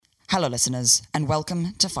Hello, listeners, and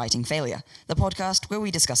welcome to Fighting Failure, the podcast where we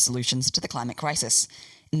discuss solutions to the climate crisis.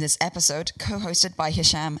 In this episode, co-hosted by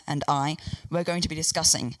Hisham and I, we're going to be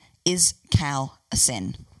discussing, is Cal a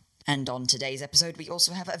sin? And on today's episode, we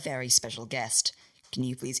also have a very special guest. Can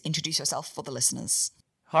you please introduce yourself for the listeners?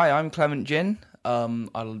 Hi, I'm Clement Jin.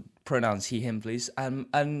 I'll pronounce he, him, please.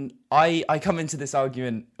 And I come into this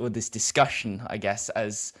argument, or this discussion, I guess,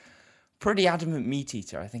 as pretty adamant meat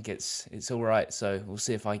eater. I think it's all right, so we'll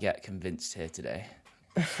see if I get convinced here today.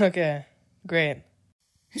 Okay, great.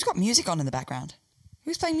 Who's got music on in the background?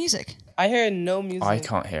 Who's playing music? I hear no music. I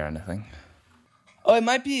can't hear anything. Oh, it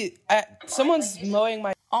might be... someone's mowing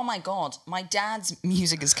my... Oh my god, my dad's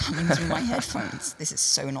music is coming through my headphones. This is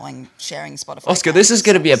so annoying, sharing Spotify. Oscar, this is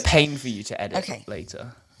going to be a pain for you to edit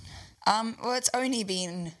later. Well, it's only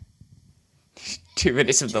been 2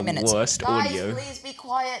 minutes of 2 minutes. Worst audio. Guys, please be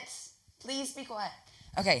quiet. Please be quiet.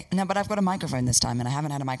 Okay, no, but I've got a microphone this time, and I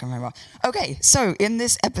haven't had a microphone before. Okay, so in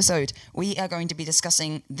this episode, we are going to be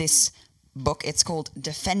discussing this book. It's called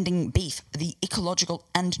Defending Beef, the Ecological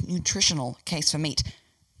and Nutritional Case for Meat,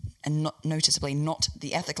 and not noticeably not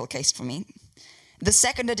the ethical case for meat. The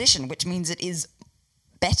second edition, which means it is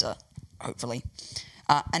better, hopefully.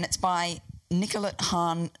 And it's by Nicolette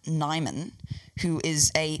Hahn Nyman, who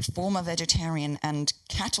is a former vegetarian and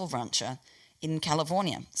cattle rancher in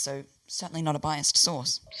California, so certainly not a biased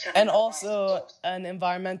source. And also an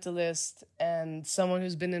environmentalist and someone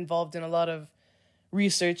who's been involved in a lot of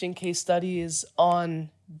research and case studies on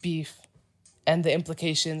beef and the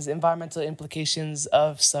implications, environmental implications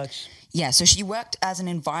of such. Yeah, so she worked as an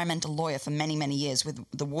environmental lawyer for many, many years with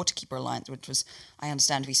the Waterkeeper Alliance, which was, I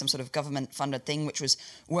understand, to be some sort of government-funded thing, which was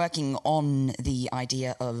working on the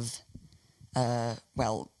idea of,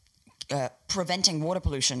 preventing water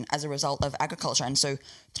pollution as a result of agriculture. And so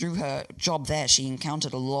through her job there, she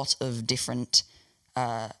encountered a lot of different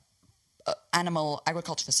animal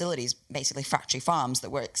agriculture facilities, basically factory farms, that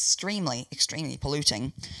were extremely, extremely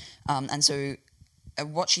polluting. And so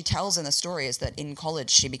what she tells in the story is that in college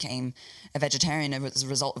she became a vegetarian as a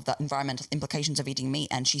result of the environmental implications of eating meat,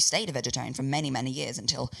 and she stayed a vegetarian for many, many years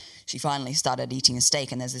until she finally started eating a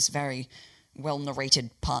steak. And there's this very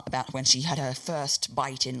well-narrated part about when she had her first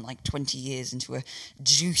bite in like 20 years into a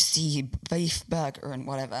juicy beef burger and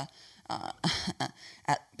whatever,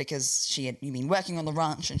 because she had been working on the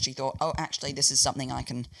ranch and she thought, oh, actually, this is something I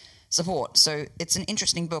can support. So it's an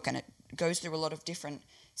interesting book, and it goes through a lot of different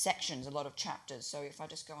sections, a lot of chapters. So if I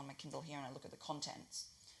just go on my Kindle here and I look at the contents.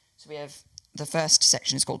 So we have the first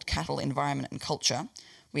section is called Cattle, Environment and Culture.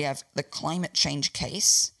 We have the Climate Change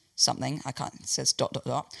Case, something, I can't, it says ...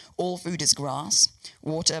 All food is grass,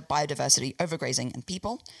 water, biodiversity, overgrazing, and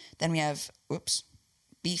people. Then we have,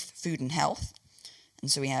 beef, food, and health.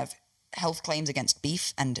 And so we have health claims against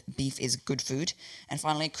beef, and beef is good food. And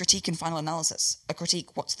finally, critique and final analysis. A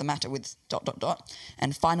critique, what's the matter with ...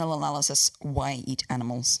 And final analysis, why eat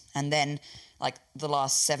animals. And then, like, the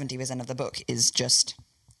last 70% of the book is just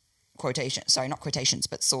not quotations,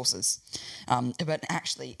 but sources. But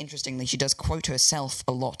actually, interestingly, she does quote herself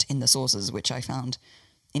a lot in the sources, which I found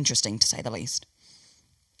interesting, to say the least.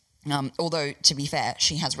 Although, to be fair,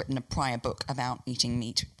 she has written a prior book about eating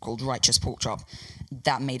meat called Righteous Pork Chop.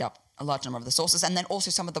 That made up a large number of the sources, and then also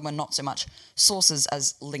some of them were not so much sources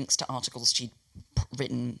as links to articles she'd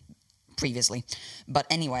written previously. But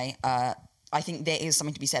anyway, I think there is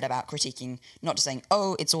something to be said about critiquing, not just saying,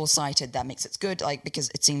 oh, it's all cited, that makes it good, because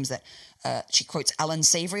it seems that she quotes Alan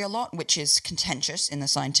Savory a lot, which is contentious in the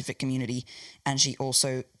scientific community, and she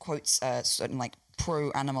also quotes certain,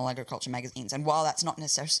 pro-animal agriculture magazines. And while that's not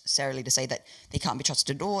necessarily to say that they can't be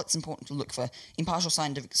trusted at all, it's important to look for impartial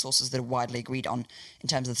scientific sources that are widely agreed on in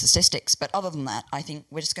terms of statistics. But other than that, I think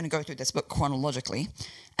we're just going to go through this book chronologically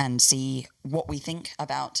and see what we think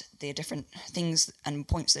about the different things and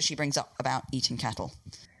points that she brings up about eating cattle.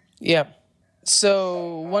 Yeah.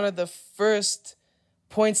 So one of the first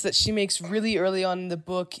points that she makes really early on in the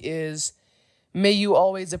book is, may you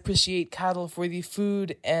always appreciate cattle for the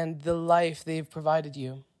food and the life they've provided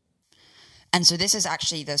you. And so this is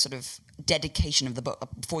actually the sort of dedication of the book.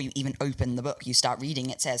 Before you even open the book, you start reading,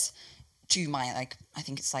 it says to my, I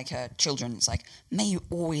think it's her children, it's may you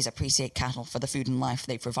always appreciate cattle for the food and life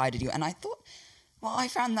they've provided you. And I thought, I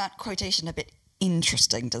found that quotation a bit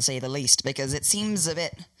interesting, to say the least, because it seems a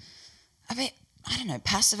bit, I don't know,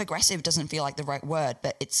 passive-aggressive doesn't feel like the right word,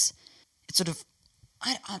 but it's sort of,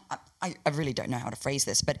 I really don't know how to phrase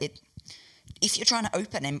this, but if you're trying to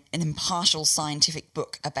open an impartial scientific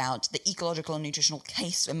book about the ecological and nutritional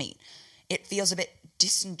case for meat, it feels a bit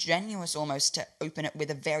disingenuous almost to open it with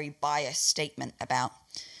a very biased statement about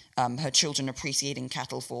her children appreciating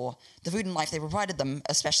cattle for the food and life they provided them,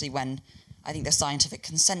 especially when I think the scientific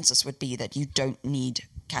consensus would be that you don't need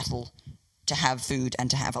cattle to have food and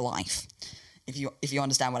to have a life, if you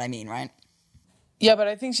understand what I mean, right? Yeah, but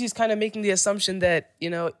I think she's kind of making the assumption that,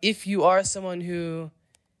 if you are someone who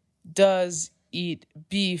does eat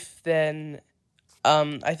beef, then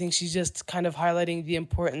I think she's just kind of highlighting the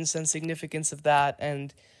importance and significance of that.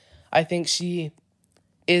 And I think she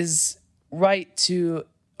is right to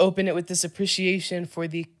open it with this appreciation for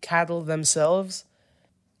the cattle themselves.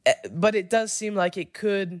 But it does seem like it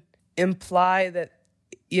could imply that,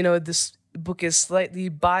 this book is slightly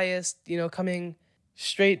biased, coming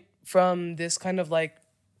straight from this kind of like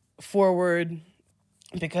forward,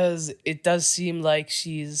 because it does seem like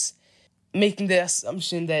she's making the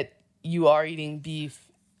assumption that you are eating beef,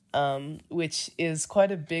 which is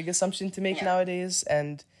quite a big assumption to make nowadays.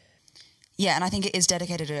 And I think it is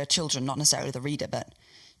dedicated to her children, not necessarily the reader, but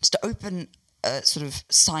just to open a sort of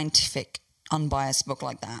scientific, unbiased book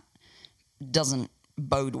like that doesn't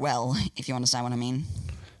bode well, if you understand what I mean.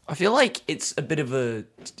 I feel like it's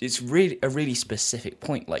really a really specific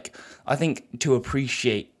point. Like, I think to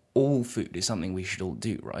appreciate all food is something we should all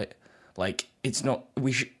do, right? Like, it's not,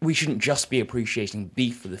 we shouldn't just be appreciating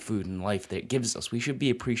beef for the food and life that it gives us. We should be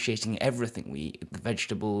appreciating everything we eat, the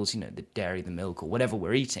vegetables, the dairy, the milk, or whatever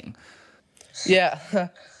we're eating. Yeah.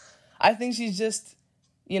 I think she's just,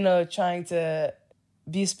 trying to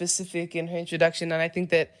be specific in her introduction. And I think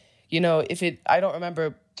that, I don't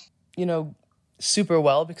remember, super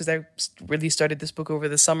well, because I really started this book over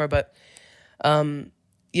the summer, but,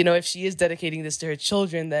 if she is dedicating this to her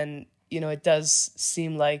children, then, it does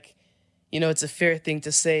seem like, it's a fair thing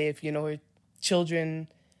to say if, her children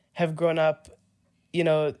have grown up,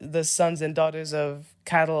 the sons and daughters of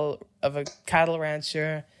a cattle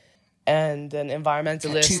rancher and an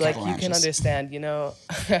environmentalist, like you can understand,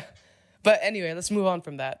 But anyway, let's move on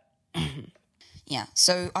from that. Yeah,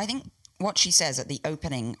 so I think what she says at the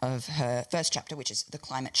opening of her first chapter, which is The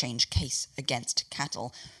Climate Change Case Against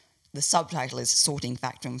Cattle, the subtitle is Sorting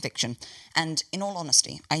Fact from Fiction. And in all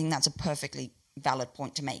honesty, I think that's a perfectly valid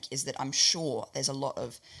point to make, is that I'm sure there's a lot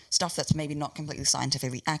of stuff that's maybe not completely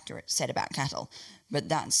scientifically accurate said about cattle. But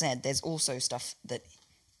that said, there's also stuff that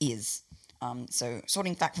is. So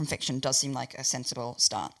sorting fact from fiction does seem like a sensible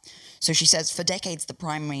start. So she says, for decades, the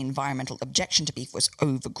primary environmental objection to beef was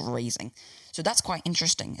overgrazing. So that's quite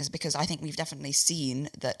interesting, is because I think we've definitely seen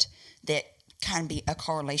that there can be a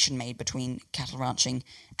correlation made between cattle ranching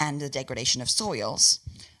and the degradation of soils,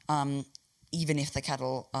 even if the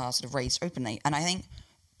cattle are sort of raised openly. And I think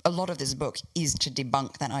a lot of this book is to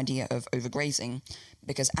debunk that idea of overgrazing,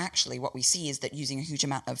 because actually what we see is that using a huge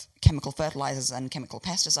amount of chemical fertilizers and chemical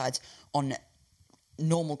pesticides on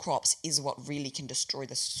normal crops is what really can destroy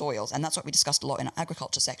the soils. And that's what we discussed a lot in our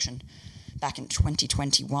agriculture section back in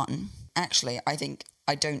 2021. Actually, I think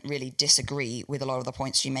I don't really disagree with a lot of the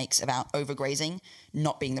points she makes about overgrazing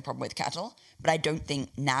not being the problem with cattle, but I don't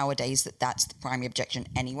think nowadays that that's the primary objection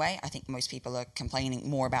anyway. I think most people are complaining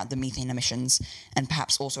more about the methane emissions and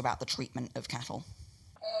perhaps also about the treatment of cattle.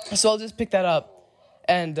 So I'll just pick that up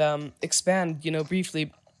and expand,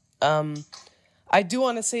 briefly. I do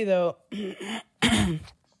want to say, though,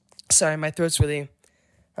 sorry, my throat's really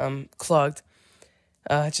clogged,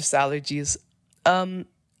 just allergies.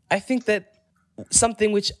 I think that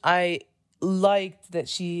something which I liked that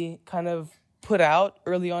she kind of put out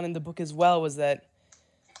early on in the book as well was that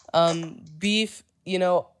beef,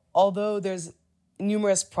 although there's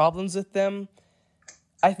numerous problems with them,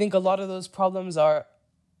 I think a lot of those problems are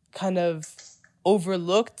kind of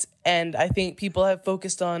overlooked, and I think people have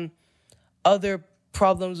focused on other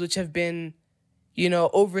problems which have been,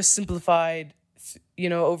 oversimplified,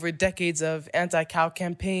 over decades of anti-cow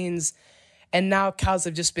campaigns, and now cattle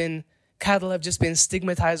have just been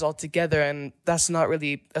stigmatized altogether, and that's not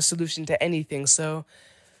really a solution to anything. So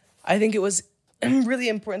I think it was really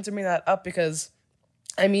important to bring that up because,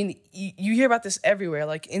 you hear about this everywhere,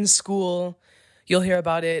 like in school, you'll hear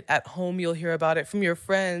about it, at home, you'll hear about it from your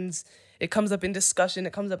friends. It comes up in discussion.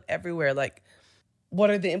 It comes up everywhere. Like,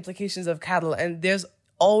 what are the implications of cattle? And there's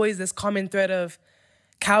always this common thread of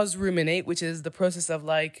cows ruminate, which is the process of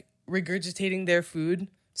like regurgitating their food.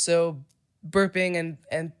 So burping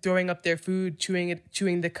and throwing up their food,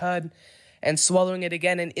 chewing the cud and swallowing it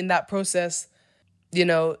again. And in that process,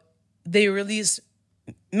 they release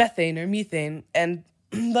methane or methane. And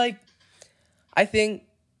like, I think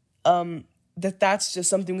that's just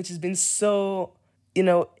something which has been so,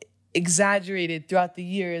 exaggerated throughout the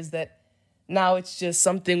years that now it's just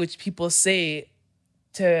something which people say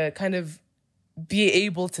to kind of be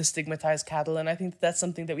able to stigmatize cattle. And I think that's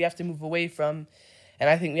something that we have to move away from And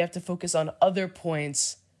I think we have to focus on other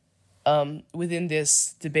points within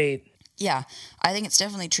this debate. Yeah, I think it's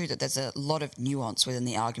definitely true that there's a lot of nuance within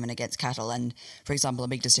the argument against cattle. And, for example, a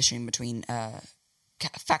big distinction between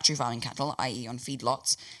factory farming cattle, i.e. on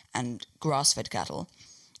feedlots, and grass-fed cattle,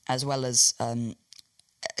 as well as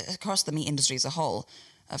across the meat industry as a whole.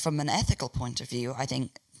 From an ethical point of view, I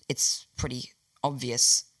think it's pretty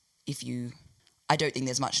obvious I don't think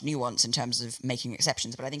there's much nuance in terms of making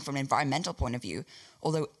exceptions, but I think from an environmental point of view,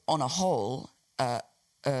 although on a whole,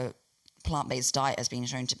 plant-based diet has been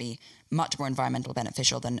shown to be much more environmentally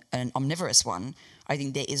beneficial than an omnivorous one, I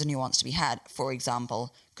think there is a nuance to be had. For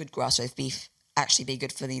example, could grass-fed beef actually be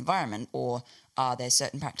good for the environment, or are there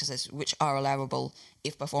certain practices which are allowable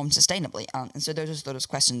if performed sustainably? And so those are those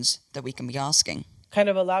questions that we can be asking. Kind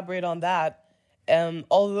of elaborate on that.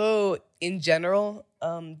 Although in general,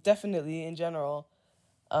 definitely in general,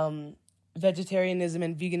 vegetarianism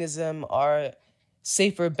and veganism are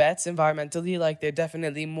safer bets environmentally. Like, they're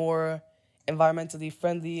definitely more environmentally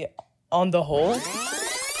friendly on the whole.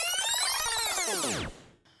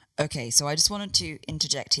 Okay, so I just wanted to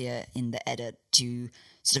interject here in the edit to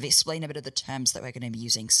sort of explain a bit of the terms that we're going to be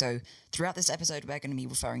using. So throughout this episode, we're going to be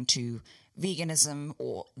referring to veganism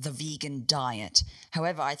or the vegan diet.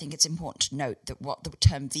 However, I think it's important to note that what the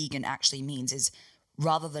term vegan actually means is,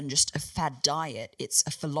 rather than just a fad diet, it's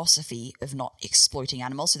a philosophy of not exploiting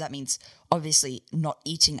animals. So that means obviously not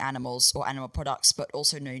eating animals or animal products, but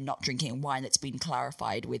also not drinking wine that's been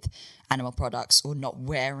clarified with animal products, or not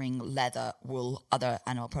wearing leather, wool, other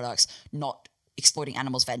animal products, not exploiting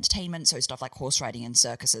animals for entertainment, so stuff like horse riding and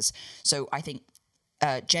circuses. So I think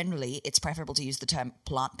generally it's preferable to use the term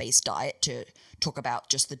plant-based diet to talk about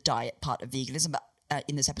just the diet part of veganism, but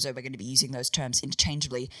in this episode, we're going to be using those terms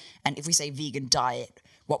interchangeably. And if we say vegan diet,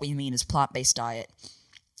 what we mean is plant-based diet,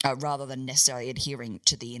 rather than necessarily adhering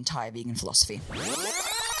to the entire vegan philosophy.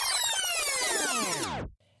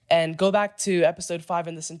 And go back to episode 5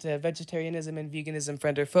 and listen to vegetarianism and veganism,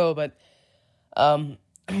 friend or foe. But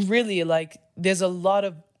really, like, there's a lot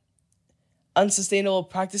of unsustainable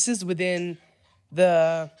practices within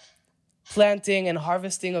the planting and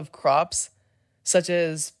harvesting of crops, such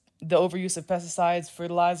as the overuse of pesticides,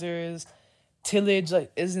 fertilizers, tillage,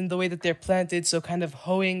 like, isn't the way that they're planted. So kind of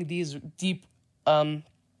hoeing these deep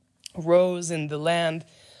rows in the land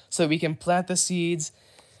so we can plant the seeds,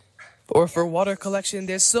 or for water collection.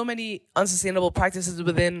 There's so many unsustainable practices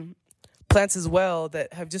within plants as well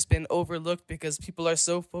that have just been overlooked because people are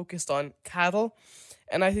so focused on cattle.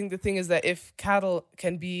 And I think the thing is that if cattle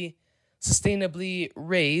can be sustainably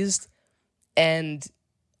raised and,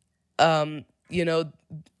 and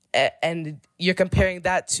you're comparing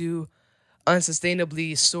that to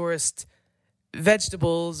unsustainably sourced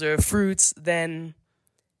vegetables or fruits, then,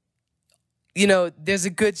 there's a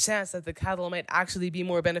good chance that the cattle might actually be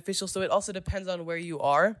more beneficial. So it also depends on where you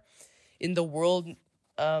are in the world,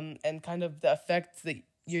 and kind of the effect that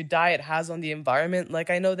your diet has on the environment.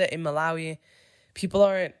 Like, I know that in Malawi, people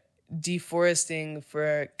aren't deforesting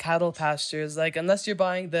for cattle pastures. Like, unless you're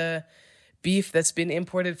buying the beef that's been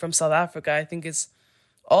imported from South Africa, I think it's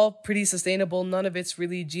all pretty sustainable. None of it's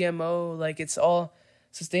really GMO. Like, it's all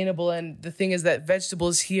sustainable. And the thing is that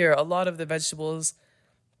vegetables here, a lot of the vegetables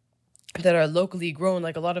that are locally grown,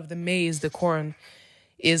 like a lot of the maize, the corn,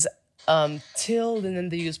 is tilled, and then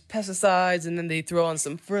they use pesticides, and then they throw on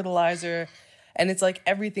some fertilizer, and it's like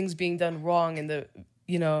everything's being done wrong in the,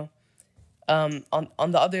 on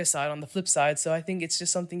the other side, on the flip side. So I think it's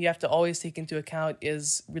just something you have to always take into account,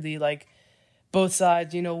 is really like both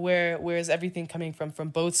sides, where is everything coming from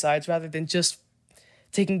both sides, rather than just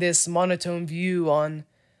taking this monotone view on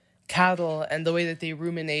cattle and the way that they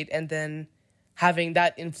ruminate and then having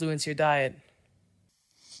that influence your diet.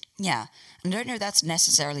 Yeah, and I don't know that's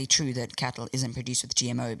necessarily true that cattle isn't produced with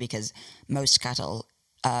GMO, because most cattle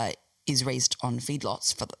is raised on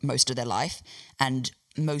feedlots for most of their life, and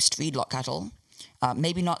most feedlot cattle,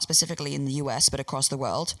 maybe not specifically in the US, but across the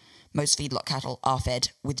world, most feedlot cattle are fed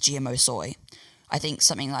with GMO soy. I think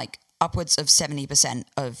something like upwards of 70%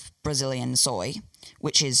 of Brazilian soy,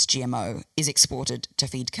 which is GMO, is exported to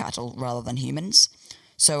feed cattle rather than humans.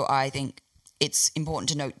 So I think it's important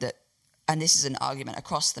to note that, and this is an argument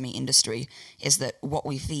across the meat industry, is that what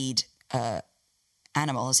we feed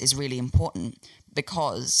animals is really important,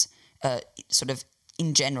 because sort of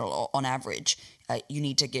in general, or on average, you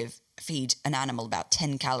need to feed an animal about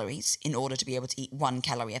 10 calories in order to be able to eat 1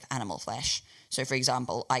 calorie of animal flesh. So, for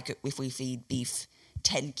example, if we feed beef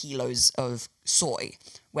 10 kilos of soy,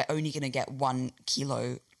 we're only going to get 1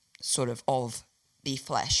 kilo sort of beef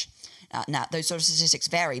flesh. Now, those sort of statistics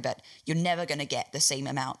vary, but you're never going to get the same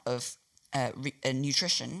amount of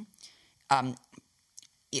nutrition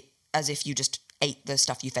as if you just ate the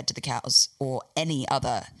stuff you fed to the cows or any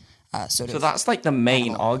other sort of. So that's like the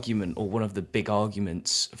main animal. argument, or one of the big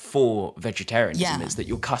arguments for vegetarianism, Yeah. is that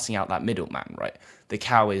you're cutting out that middleman, right? The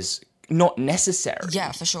cow is not necessary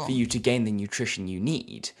Yeah, for sure. for you to gain the nutrition you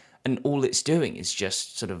need, and all it's doing is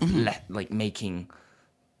just sort of making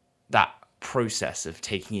that process of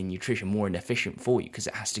taking in nutrition more inefficient for you, because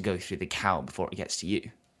it has to go through the cow before it gets to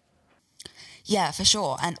you. Yeah, for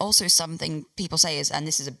sure. And also something people say is, and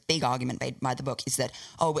this is a big argument made by the book, is that,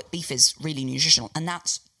 oh, but beef is really nutritional. And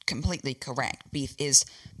that's completely correct. Beef is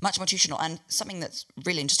much more nutritional. And something that's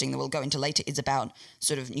really interesting that we'll go into later is about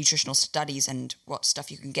sort of nutritional studies and what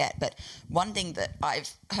stuff you can get. But one thing that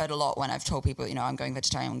I've heard a lot when I've told people, I'm going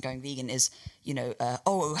vegetarian, I'm going vegan, is,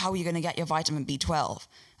 oh, how are you going to get your vitamin B12?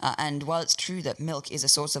 And while it's true that milk is a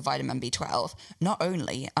source of vitamin B12, not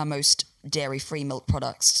only are most dairy-free milk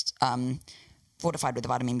products fortified with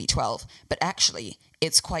vitamin B12, but actually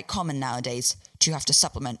it's quite common nowadays to have to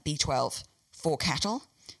supplement B12 for cattle.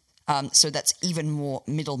 So that's even more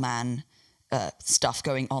middleman stuff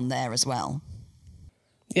going on there as well.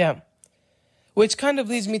 Yeah. Which kind of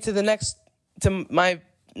leads me to my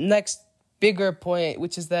next bigger point,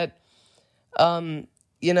 which is that,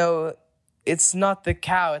 it's not the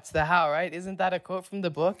cow, it's the how, right? Isn't that a quote from the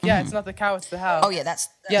book? Yeah, it's not the cow, it's the how. Oh yeah,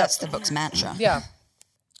 that's the book's mantra. Yeah.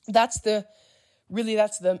 That's the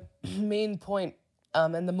main point,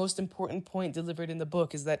 and the most important point delivered in the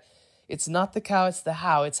book is that it's not the cow, it's the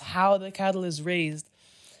how. It's how the cattle is raised.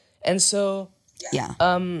 And so, Yeah.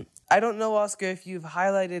 I don't know, Oscar, if you've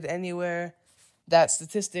highlighted anywhere that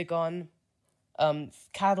statistic on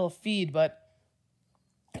cattle feed, but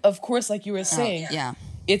of course, like you were saying, yeah.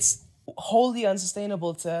 it's wholly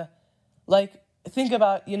unsustainable to, think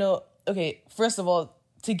about, okay, first of all,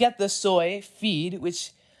 to get the soy feed,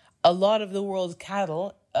 which a lot of the world's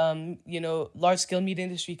cattle, large-scale meat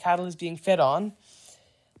industry cattle is being fed on,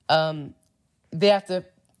 they have to,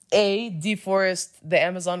 deforest the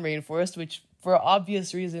Amazon rainforest, which for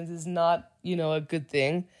obvious reasons is not, a good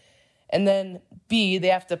thing. And then B, they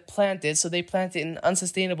have to plant it. So they plant it in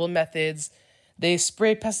unsustainable methods. They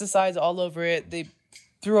spray pesticides all over it. They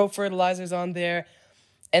throw fertilizers on there.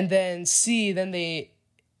 And then C, then they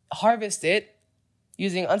harvest it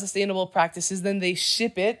using unsustainable practices. Then they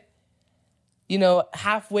ship it,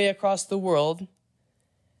 halfway across the world.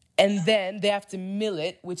 And then they have to mill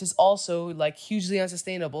it, which is also hugely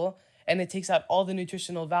unsustainable. And it takes out all the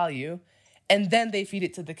nutritional value. And then they feed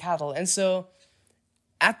it to the cattle. And so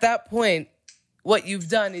at that point, what you've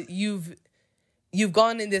done is you've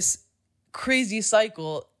gone in this crazy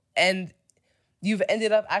cycle, and you've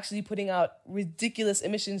ended up actually putting out ridiculous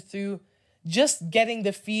emissions through just getting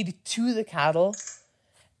the feed to the cattle.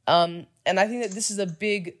 And I think that this is a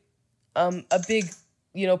big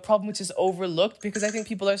problem which is overlooked, because I think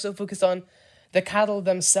people are so focused on the cattle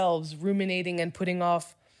themselves ruminating and putting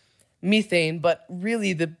off methane, but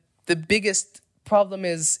really the biggest problem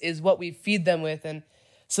is what we feed them with. And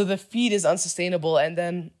so the feed is unsustainable, and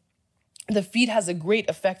then the feed has a great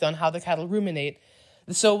effect on how the cattle ruminate.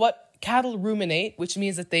 So what cattle ruminate, which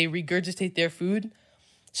means that they regurgitate their food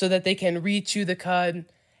so that they can re-chew the cud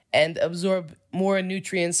and absorb more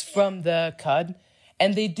nutrients from the cud.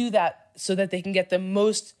 And they do that so that they can get the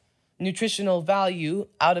most nutritional value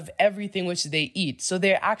out of everything which they eat. So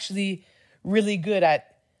they're actually really good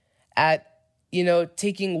at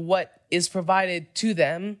taking what is provided to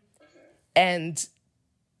them and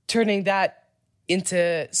turning that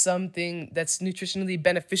into something that's nutritionally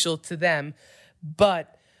beneficial to them.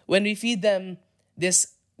 But when we feed them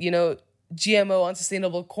this, GMO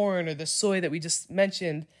unsustainable corn or the soy that we just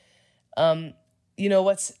mentioned,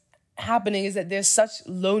 what's happening is that there's such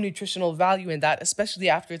low nutritional value in that, especially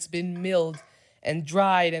after it's been milled and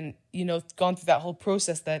dried and, gone through that whole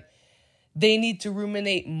process, that they need to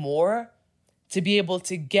ruminate more to be able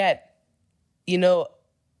to get, a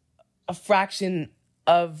fraction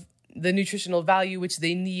of the nutritional value which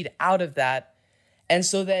they need out of that. And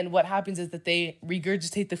so then what happens is that they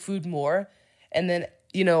regurgitate the food more, and then,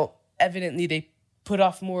 evidently they put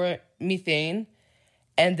off more methane.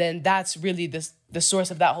 And then that's really the source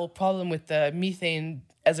of that whole problem with the methane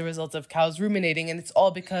as a result of cows ruminating. And it's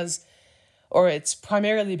all it's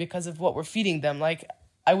primarily because of what we're feeding them.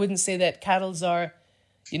 I wouldn't say that cattle are,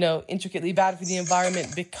 intricately bad for the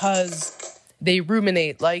environment because they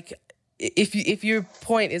ruminate. If your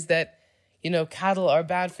point is that, cattle are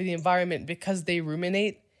bad for the environment because they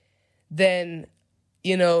ruminate, then,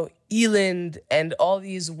 eland and all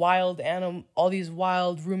these wild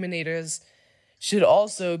ruminators should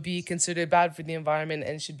also be considered bad for the environment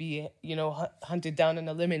and should be, hunted down and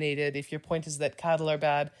eliminated. If your point is that cattle are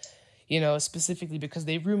bad, specifically because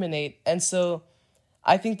they ruminate. And so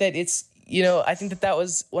I think that I think that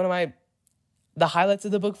was one of the highlights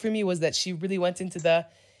of the book for me, was that she really went into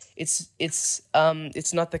it's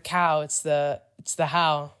not the cow, it's the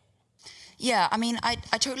how. Yeah, I mean, I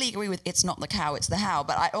totally agree with it's not the cow, it's the how,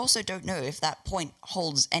 but I also don't know if that point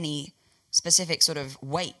holds any specific sort of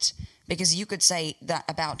weight, because you could say that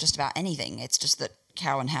about just about anything. It's just that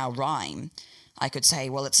cow and how rhyme. I could say,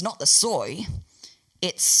 well, it's not the soy,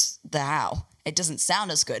 it's the how. It doesn't sound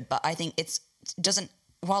as good, but I think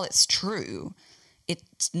while it's true,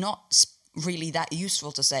 it's not really that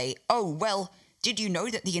useful to say, oh, well, did you know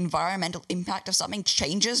that the environmental impact of something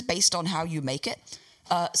changes based on how you make it?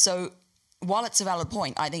 So while it's a valid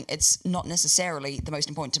point, I think it's not necessarily the most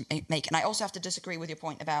important to make. And I also have to disagree with your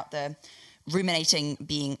point about the ruminating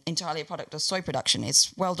being entirely a product of soy production.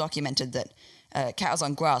 It's well documented that cows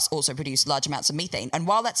on grass also produce large amounts of methane. And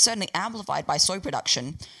while that's certainly amplified by soy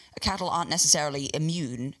production, cattle aren't necessarily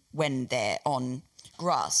immune when they're on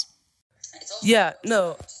grass. Yeah,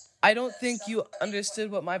 no, I don't think you understood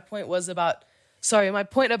what my point was about. Sorry, my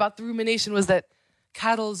point about the rumination was that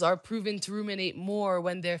cattle are proven to ruminate more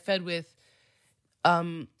when they're fed with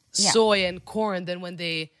soy and corn than when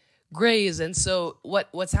they graze. And so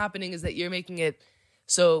what's happening is that you're making it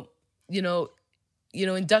so,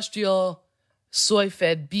 industrial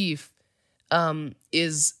soy-fed beef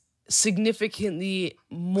is significantly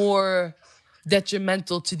more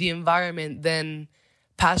detrimental to the environment than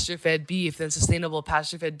pasture-fed beef, than sustainable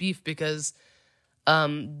pasture-fed beef, because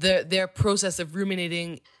their process of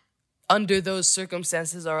ruminating under those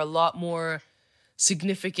circumstances are a lot more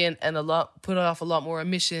significant and put off a lot more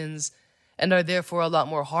emissions and are therefore a lot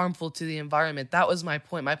more harmful to the environment. That was my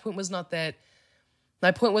point. My point was not that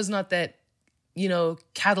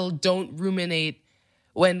cattle don't ruminate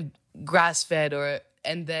when grass-fed,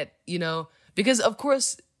 and that, because of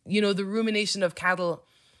course, the rumination of cattle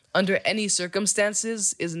under any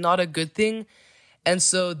circumstances is not a good thing. And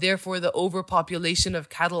so therefore the overpopulation of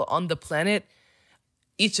cattle on the planet,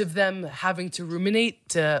 each of them having to ruminate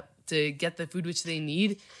to get the food which they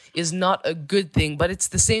need, is not a good thing. But it's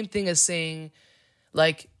the same thing as saying,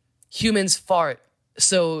 like, humans fart,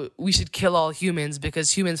 so we should kill all humans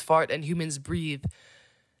because humans fart and humans breathe.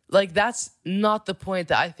 Like, that's not the point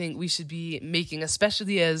that I think we should be making,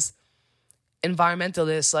 especially as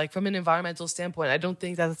environmentalists. Like, from an environmental standpoint, I don't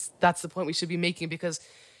think that's the point we should be making, because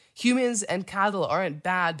humans and cattle aren't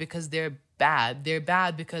bad because they're bad. They're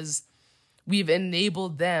bad because we've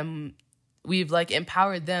enabled them, we've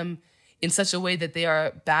empowered them in such a way that they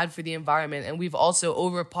are bad for the environment. And we've also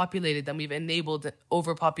overpopulated them. We've enabled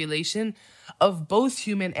overpopulation of both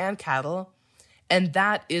human and cattle. And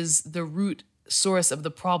that is the root source of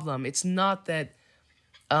the problem. It's not that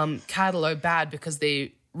cattle are bad because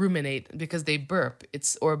they ruminate, because they burp,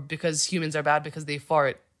 or because humans are bad because they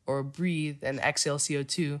fart or breathe and exhale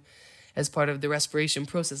CO2 as part of the respiration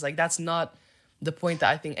process. Like, that's not the point that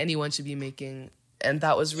I think anyone should be making. And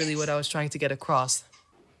that was really what I was trying to get across.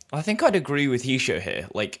 I think I'd agree with Hisho here.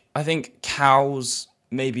 Like, I think cows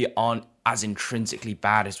maybe aren't as intrinsically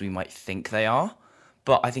bad as we might think they are,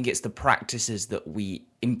 but I think it's the practices that we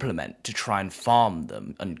implement to try and farm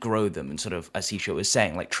them and grow them and sort of, as Hisho was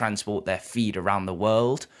saying, like transport their feed around the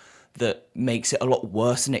world that makes it a lot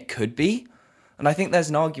worse than it could be. And I think there's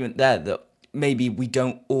an argument there that maybe we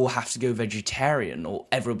don't all have to go vegetarian or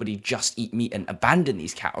everybody just eat meat and abandon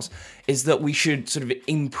these cows, is that we should sort of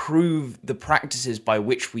improve the practices by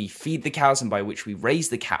which we feed the cows and by which we raise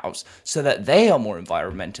the cows so that they are more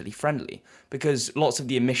environmentally friendly. Because lots of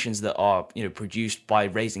the emissions that are, produced by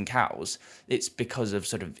raising cows, it's because of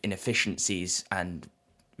sort of inefficiencies and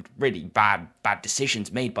really bad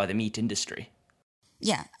decisions made by the meat industry.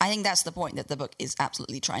 Yeah, I think that's the point that the book is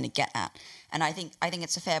absolutely trying to get at. And I think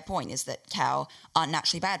it's a fair point, is that cow aren't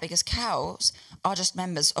naturally bad because cows are just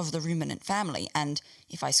members of the ruminant family. And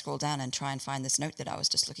if I scroll down and try and find this note that I was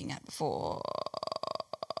just looking at before...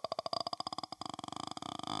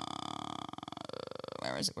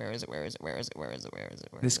 Where is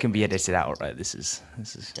it? This can be edited out, right? This is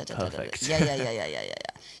perfect. Yeah.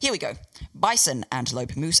 Here we go. Bison,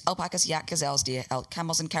 antelope, moose, alpacas, yak, gazelles, deer, elk,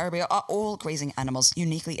 camels, and caribou are all grazing animals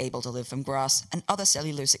uniquely able to live from grass and other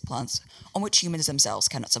cellulosic plants on which humans themselves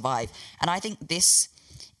cannot survive. And I think this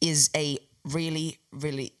is a really,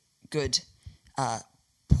 really good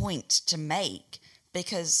point to make,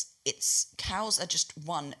 because cows are just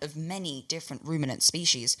one of many different ruminant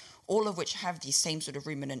species, all of which have the same sort of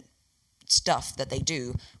ruminant stuff that they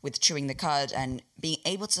do with chewing the cud and being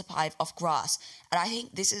able to survive off grass. And I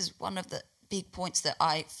think this is one of the big points that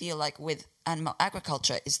I feel like with animal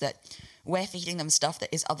agriculture, is that we're feeding them stuff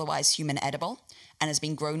that is otherwise human edible and has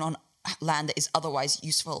been grown on land that is otherwise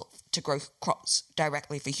useful to grow crops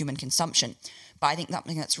directly for human consumption. But I think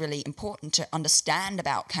something that's really important to understand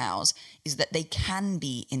about cows is that they can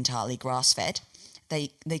be entirely grass-fed.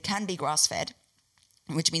 They can be grass-fed,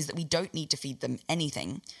 which means that we don't need to feed them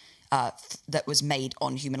anything that was made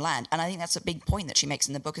on human land. And I think that's a big point that she makes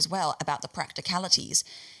in the book as well about the practicalities,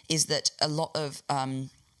 is that a lot of the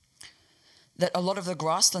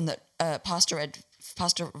grassland that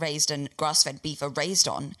pasture-raised and grass-fed beef are raised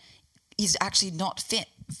on is actually not fit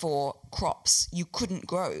for crops. You couldn't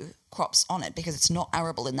grow crops on it because it's not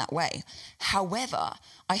arable in that way. However,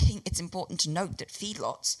 I think it's important to note that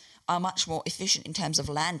feedlots are much more efficient in terms of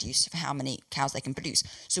land use for how many cows they can produce.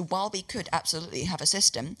 So while we could absolutely have a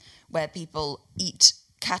system where people eat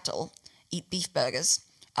beef burgers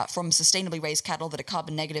from sustainably raised cattle that are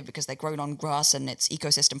carbon negative because they're grown on grass and it's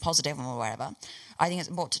ecosystem positive or whatever, I think it's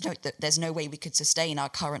important to note that there's no way we could sustain our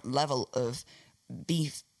current level of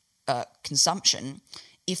beef consumption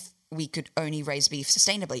if we could only raise beef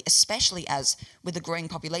sustainably, especially as with the growing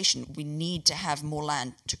population, we need to have more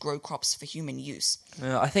land to grow crops for human use.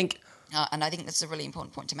 I think... and I think that's a really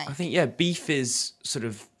important point to make. I think, beef is sort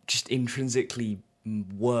of just intrinsically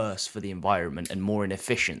worse for the environment and more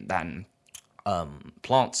inefficient than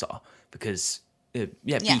plants are because,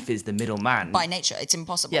 beef is the middleman. By nature, it's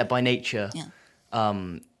impossible. Yeah, by nature. Yeah.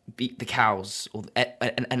 The cows or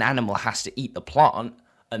an animal has to eat the plant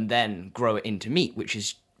and then grow it into meat, which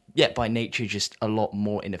is, by nature just a lot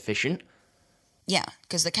more inefficient. Yeah,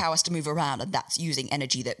 because the cow has to move around and that's using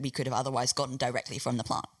energy that we could have otherwise gotten directly from the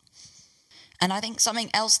plant. And I think something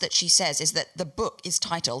else that she says is that the book is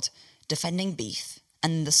titled Defending Beef,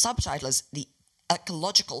 and the subtitle is The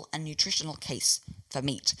Ecological and Nutritional Case for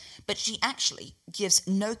Meat. But she actually gives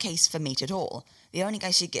no case for meat at all. The only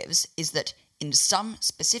case she gives is that in some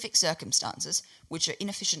specific circumstances, which are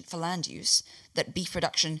inefficient for land use, that beef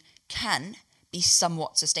production can be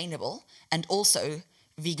somewhat sustainable, and also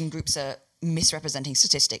vegan groups are misrepresenting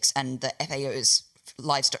statistics, and the FAO's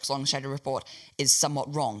Livestock's Long Shadow report is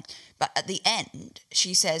somewhat wrong. But at the end,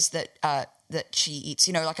 she says that that she eats,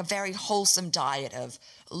 like a very wholesome diet of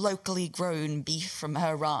locally grown beef from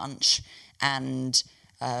her ranch and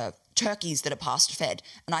turkeys that are pasture-fed.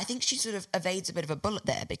 And I think she sort of evades a bit of a bullet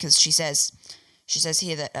there because she says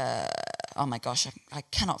here that, oh my gosh, I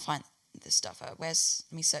cannot find this stuff. Let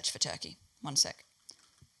me search for turkey. One sec.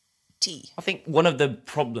 I think one of the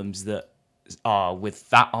problems that are with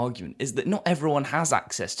that argument is that not everyone has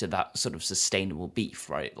access to that sort of sustainable beef,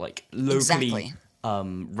 right? Like locally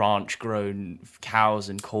ranch-grown cows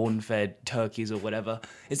and corn-fed turkeys or whatever,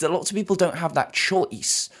 is that lots of people don't have that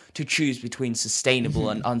choice to choose between sustainable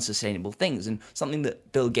and unsustainable things. And something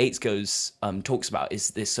that Bill Gates talks about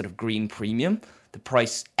is this sort of green premium, the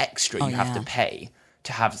price extra you have to pay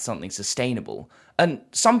to have something sustainable. And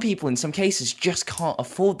some people, in some cases, just can't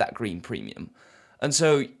afford that green premium. And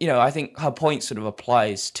so, I think her point sort of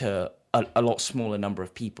applies to a lot smaller number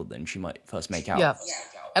of people than she might first make out. Yeah.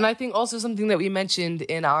 And I think also something that we mentioned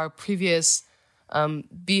in our previous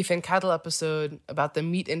beef and cattle episode about the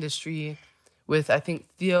meat industry with, I think,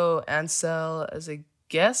 Theo Ansel as a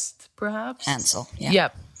guest, perhaps? Ansel, yeah. Yeah.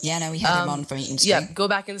 Yeah, no, we had him on for Eating Stew. Yeah, go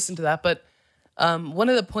back and listen to that. But one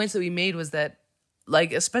of the points that we made was that,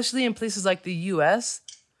 like, especially in places like the U.S.,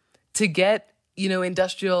 to get,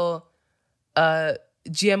 industrial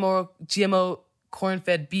GMO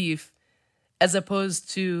corn-fed beef, as opposed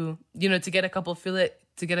to, to get a couple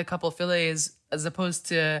fillets, as opposed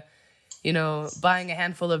to, buying a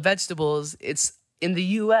handful of vegetables. It's in the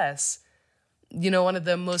U.S., one of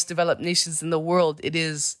the most developed nations in the world. It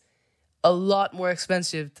is a lot more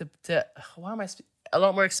expensive a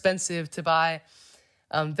lot more expensive to buy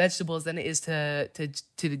vegetables than it is to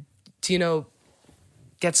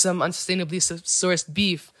get some unsustainably sourced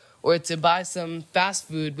beef, or to buy some fast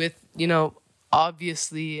food with,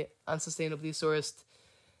 obviously unsustainably sourced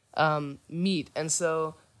meat. And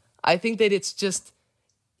so I think that it's just,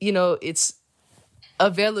 it's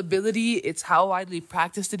availability, it's how widely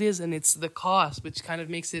practiced it is, and it's the cost, which kind of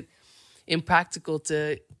makes it impractical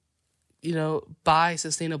to, buy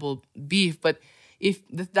sustainable beef. But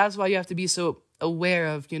that's why you have to be so aware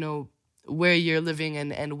of, where you're living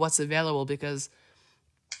and what's available, because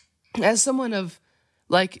as someone of,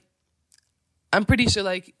 like, I'm pretty sure,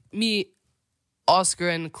 like, me, Oscar,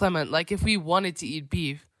 and Clement, like, if we wanted to eat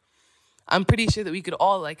beef, I'm pretty sure that we could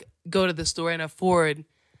all, like, go to the store and afford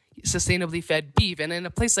sustainably fed beef. And in a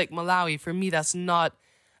place like Malawi, for me, that's not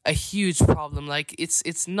a huge problem. Like,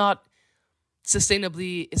 it's not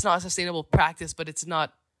a sustainable practice, but it's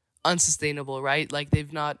not unsustainable, right? Like,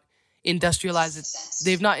 they've not industrialized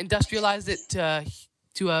it to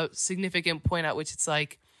a significant point at which it's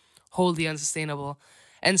like wholly unsustainable.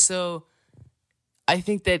 And so I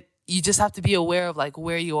think that you just have to be aware of like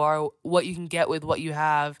where you are, what you can get with what you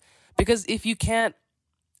have. Because if you can't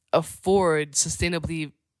afford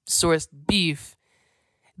sustainably sourced beef,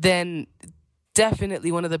 then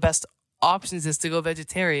definitely one of the best options is to go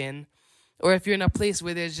vegetarian. Or if you're in a place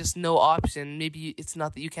where there's just no option, maybe it's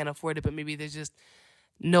not that you can't afford it, but maybe there's just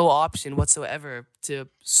no option whatsoever to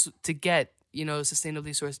get,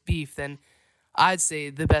 sustainably sourced beef, then I'd say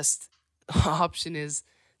the best option is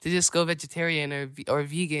to just go vegetarian or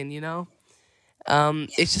vegan,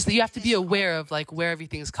 It's just that you have to be aware of like where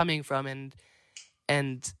everything's coming from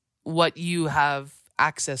and what you have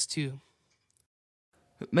access to.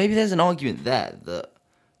 Maybe there's an argument there that,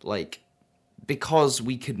 like, because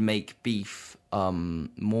we could make beef a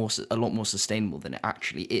lot more sustainable than it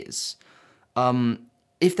actually is,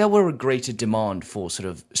 if there were a greater demand for sort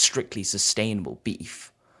of strictly sustainable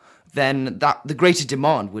beef, then the greater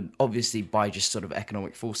demand would obviously, by just sort of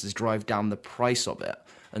economic forces, drive down the price of it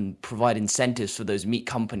and provide incentives for those meat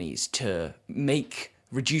companies to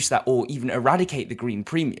reduce that or even eradicate the green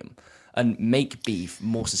premium and make beef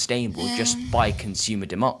more sustainable just by consumer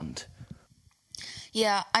demand.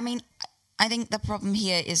 Yeah, I mean, I think the problem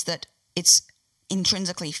here is that it's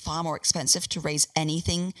intrinsically far more expensive to raise any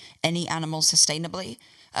animal sustainably,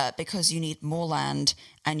 because you need more land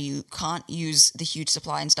and you can't use the huge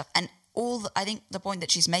supply and stuff. And I think the point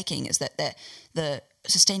that she's making is that the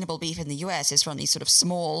sustainable beef in the US is from these sort of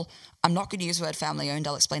small, I'm not going to use the word family owned,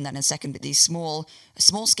 I'll explain that in a second, but these small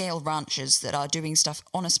scale ranches that are doing stuff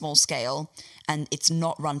on a small scale, and it's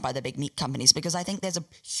not run by the big meat companies, because I think there's a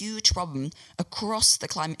huge problem across the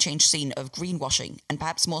climate change scene of greenwashing, and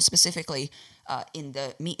perhaps more specifically in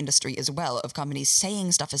the meat industry as well, of companies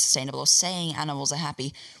saying stuff is sustainable or saying animals are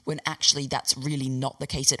happy when actually that's really not the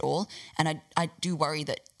case at all. And I do worry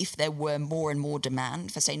that if there were more and more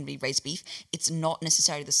demand for sustainably raised beef, it's not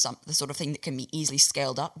necessarily the sort of thing that can be easily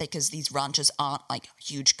scaled up, because these ranchers aren't like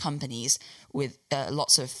huge companies with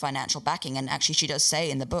lots of financial backing. And actually she does say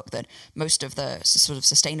in the book that most of the sort of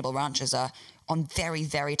sustainable ranchers are on very,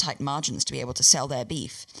 very tight margins to be able to sell their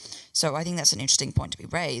beef. So I think that's an interesting point to be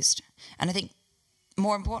raised. And I think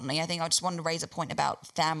more importantly, I think I just wanted to raise a point about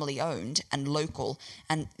family-owned and local,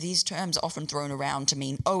 and these terms are often thrown around to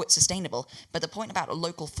mean, oh, it's sustainable. But the point about a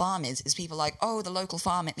local farm is people are like, oh, the local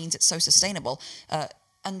farm, it means it's so sustainable.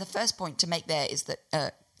 And the first point to make there is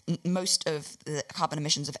that most of the carbon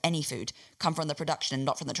emissions of any food come from the production and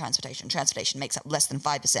not from the transportation. Transportation makes up less than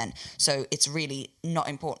 5%, so it's really not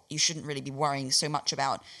important. You shouldn't really be worrying so much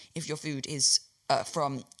about if your food is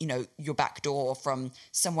from your back door or from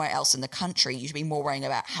somewhere else in the country. You should be more worrying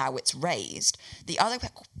about how it's raised. The other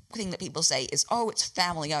thing that people say is, oh, it's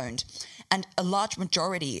family owned, and a large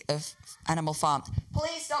majority of animal farms.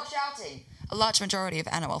 Please stop shouting. A large majority of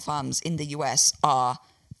animal farms in the US are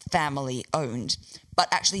family owned, but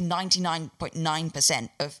actually 99.9%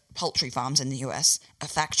 of poultry farms in the US are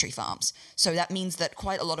factory farms. So that means that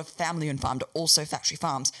quite a lot of family-owned farms are also factory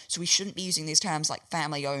farms. So we shouldn't be using these terms like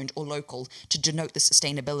family-owned or local to denote the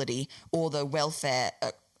sustainability or the welfare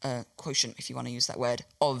quotient, if you want to use that word,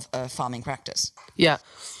 of farming practice. Yeah,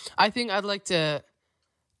 I think I'd like to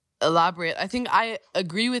elaborate. I think I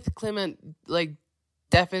agree with Clement, like,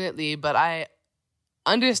 definitely, but I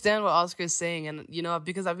understand what Oscar is saying, and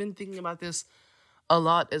because I've been thinking about this a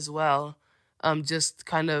lot as well, just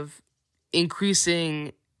kind of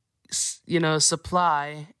increasing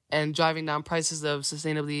supply and driving down prices of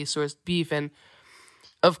sustainably sourced beef. And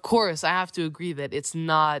of course I have to agree that it's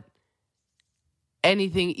not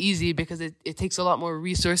anything easy, because it takes a lot more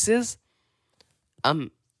resources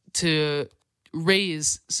to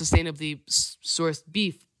raise sustainably sourced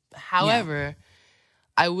beef. However,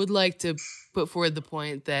 I would like to put forward the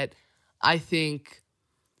point that I think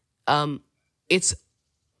it's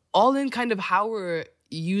all in kind of how we're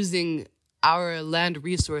using our land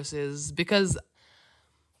resources, because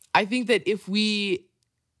I think that if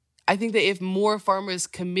more farmers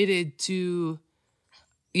committed to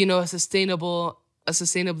sustainably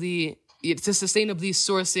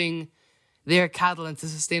sourcing their cattle and to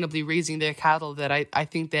sustainably raising their cattle, that I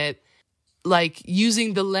think that, like,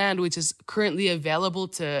 using the land which is currently available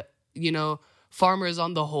to farmers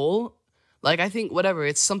on the whole, like, I think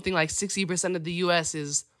it's something like 60% of the US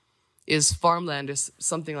is farmland or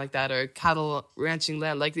something like that, or cattle ranching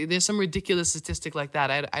land. Like, there's some ridiculous statistic like that.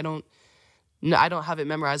 I don't have it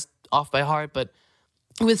memorized off by heart, but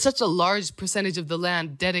with such a large percentage of the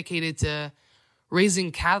land dedicated to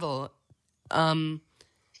raising cattle,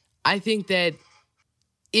 I think that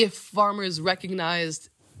if farmers recognized,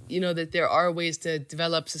 that there are ways to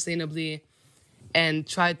develop sustainably and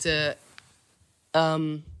try to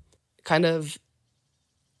kind of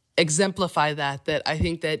exemplify that I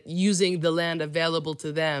think that using the land available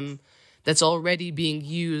to them that's already being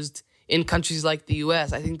used in countries like the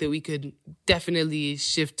US, I think that we could definitely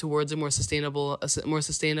shift towards a more sustainable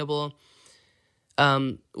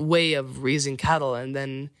way of raising cattle. And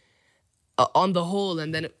then on the whole,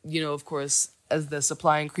 and then, of course, as the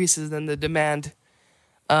supply increases, then the demand,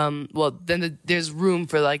 there's room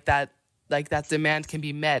for that demand can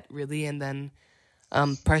be met, really, and then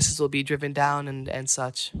prices will be driven down and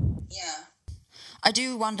such. Yeah. I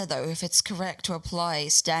do wonder, though, if it's correct to apply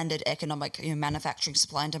standard economic manufacturing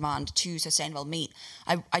supply and demand to sustainable meat.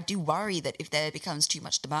 I do worry that if there becomes too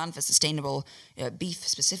much demand for sustainable beef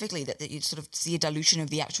specifically, that you sort of see a dilution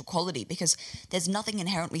of the actual quality, because there's nothing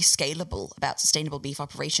inherently scalable about sustainable beef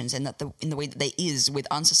operations in the way that there is with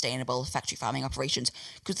unsustainable factory farming operations.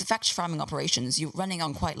 Because the factory farming operations, you're running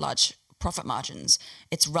on quite large profit margins.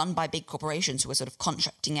 It's run by big corporations who are sort of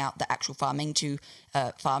contracting out the actual farming to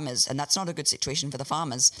farmers, and that's not a good situation for the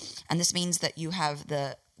farmers. And this means that you have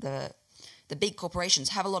the big corporations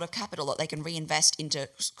have a lot of capital that they can reinvest into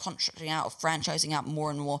contracting out or franchising out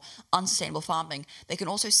more and more unsustainable farming. They can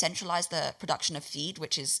also centralize the production of feed,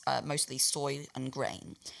 which is mostly soy and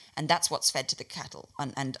grain. And that's what's fed to the cattle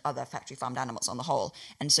and other factory farmed animals on the whole.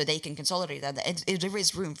 And so they can consolidate that. There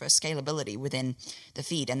is room for scalability within the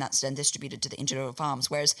feed, and that's then distributed to the individual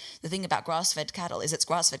farms. Whereas the thing about grass-fed cattle is it's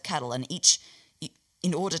grass-fed cattle, and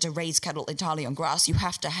in order to raise cattle entirely on grass, you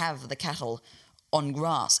have to have the cattle on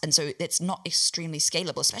grass, and so it's not extremely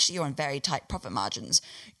scalable, especially on very tight profit margins.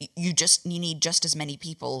 You need just as many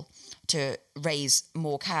people to raise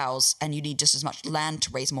more cows, and you need just as much land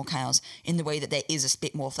to raise more cows, in the way that there is a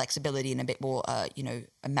bit more flexibility and a bit more,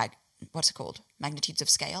 magnitudes of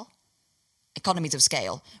scale? Economies of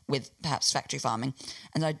scale with perhaps factory farming.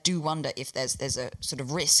 And I do wonder if there's a sort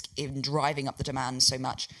of risk in driving up the demand so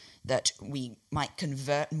much that we might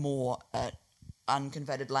convert more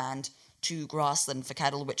unconverted land to grassland for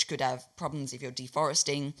cattle, which could have problems if you're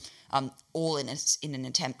deforesting, all in an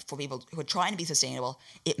attempt for people who are trying to be sustainable.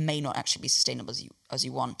 It may not actually be sustainable as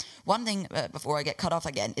you want. One thing, before I get cut off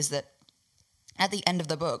again, is that at the end of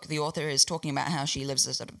the book, the author is talking about how she lives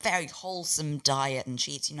a sort of very wholesome diet, and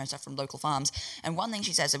she eats, stuff from local farms. And one thing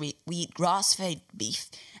she says is we eat grass-fed beef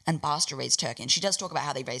and pasture-raised turkey. And she does talk about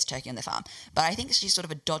how they raise turkey on their farm. But I think she's sort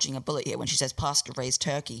of dodging a bullet here when she says pasture-raised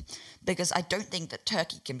turkey, because I don't think that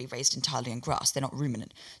turkey can be raised entirely on grass. They're not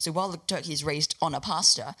ruminant. So while the turkey is raised on a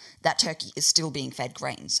pasture, that turkey is still being fed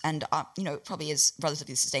grains. And, probably is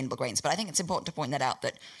relatively sustainable grains. But I think it's important to point that out,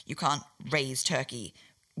 that you can't raise turkey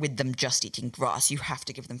with them just eating grass. You have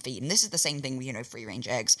to give them feed. And this is the same thing with, free-range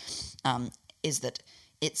eggs, is that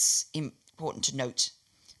it's important to note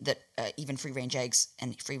that even free-range eggs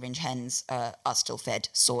and free-range hens are still fed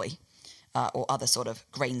soy or other sort of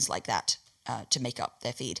grains like that to make up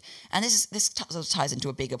their feed. And this sort of ties into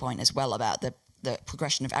a bigger point as well about the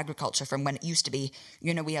progression of agriculture from when it used to be,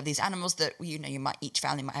 we have these animals that, each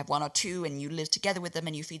family might have one or two, and you live together with them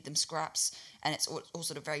and you feed them scraps, and it's all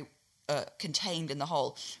sort of very contained in the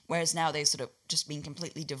whole. Whereas now they've sort of just been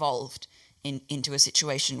completely devolved into a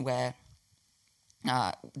situation where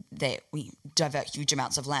we divert huge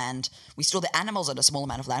amounts of land. We store the animals on a small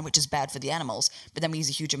amount of land, which is bad for the animals, but then we use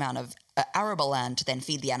a huge amount of arable land to then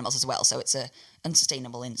feed the animals as well. So it's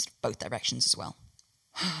unsustainable in both directions as well.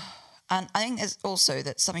 And I think there's also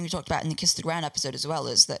that something we talked about in the Kiss the Ground episode as well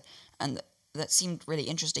is that, and that seemed really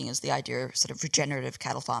interesting, is the idea of sort of regenerative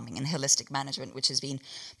cattle farming and holistic management, which has been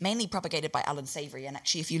mainly propagated by Alan Savory. And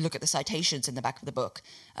actually, if you look at the citations in the back of the book,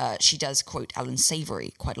 she does quote Alan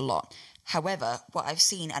Savory quite a lot. However, what I've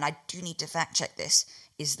seen, and I do need to fact-check this,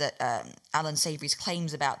 is that Alan Savory's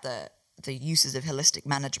claims about the uses of holistic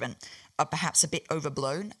management are perhaps a bit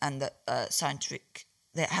overblown, and that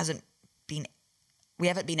we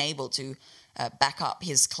haven't been able to back up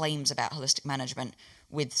his claims about holistic management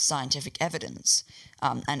with scientific evidence.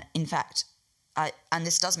 And in fact, and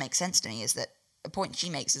this does make sense to me, is that the point she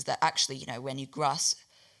makes is that actually, when you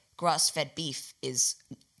grass-fed beef is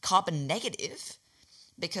carbon negative,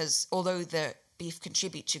 because although the beef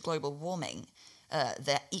contribute to global warming,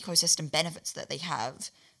 the ecosystem benefits that they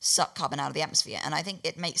have suck carbon out of the atmosphere. And I think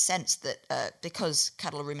it makes sense that because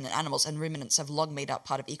cattle are ruminant animals and ruminants have long made up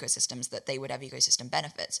part of ecosystems, that they would have ecosystem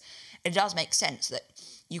benefits. It does make sense that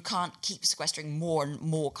you can't keep sequestering more and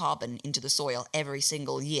more carbon into the soil every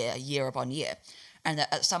single year upon year. And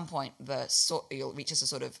that at some point the soil reaches a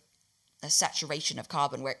sort of a saturation of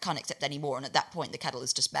carbon where it can't accept any more, and at that point the cattle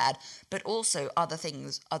is just bad. But also other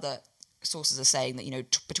sources are saying that,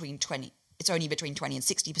 it's only between 20 and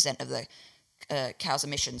 60% of the cow's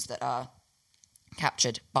emissions that are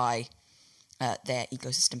captured by their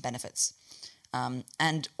ecosystem benefits.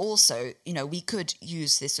 And also, we could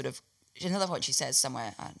use this sort of, another point she says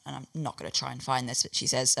somewhere, and I'm not going to try and find this, but she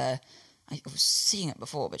says, I was seeing it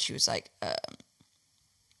before, but she was like,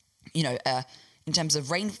 in terms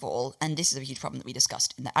of rainfall, and this is a huge problem that we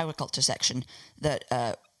discussed in the agriculture section,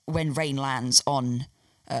 that when rain lands on,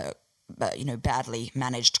 badly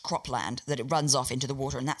managed cropland, that it runs off into the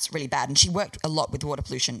water, and that's really bad. And she worked a lot with water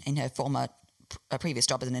pollution in her previous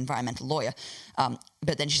job as an environmental lawyer.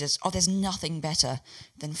 But then she says, there's nothing better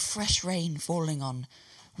than fresh rain falling on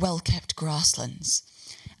well-kept grasslands.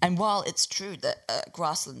 And while it's true that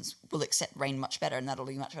grasslands will accept rain much better, and that'll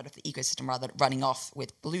be much better for the ecosystem rather than running off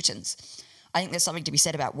with pollutants, I think there's something to be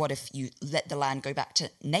said about what if you let the land go back to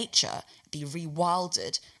nature, be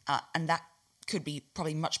rewilded, and that could be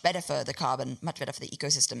probably much better for the carbon, much better for the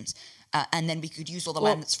ecosystems. And then we could use all the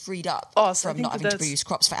land that's freed up from not having to produce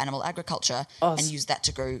crops for animal agriculture and use that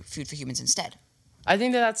to grow food for humans instead. I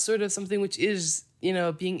think that's sort of something which is,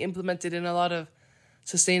 being implemented in a lot of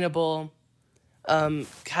sustainable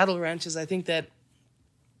cattle ranches. I think that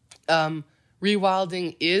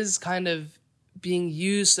rewilding is kind of being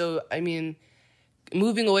used. So, I mean,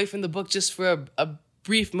 moving away from the book just for a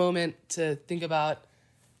brief moment to think about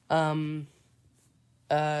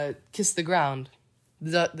Kiss the Ground,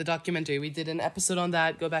 the documentary. We did an episode on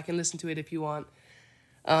that. Go back and listen to it if you want.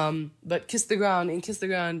 But Kiss the Ground,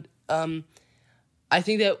 I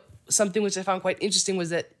think that something which I found quite interesting was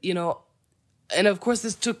that, and of course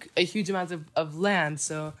this took a huge amount of land.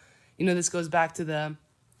 So, this goes back to the,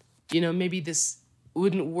 maybe this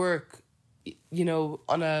wouldn't work,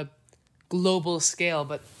 on a global scale,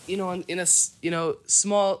 but, in a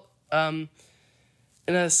small, in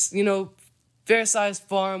a, fair-sized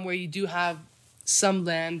farm where you do have some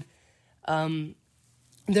land,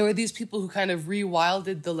 there were these people who kind of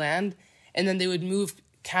rewilded the land, and then they would move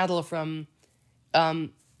cattle from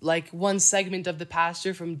like one segment of the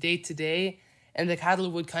pasture from day to day, and the cattle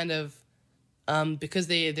would kind of because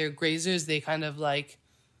they're grazers, they kind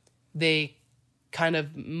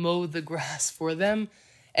of mow the grass for them,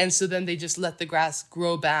 and so then they just let the grass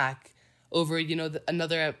grow back over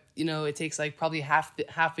another it takes like probably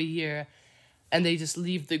half a year, and they just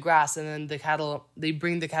leave the grass, and then they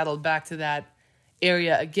bring the cattle back to that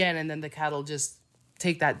area again, and then the cattle just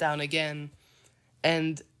take that down again.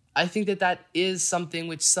 And I think that is something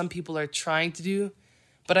which some people are trying to do,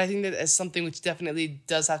 but I think that it's something which definitely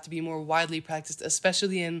does have to be more widely practiced,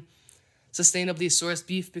 especially in sustainably sourced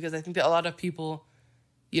beef, because I think that a lot of people,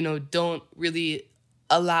 don't really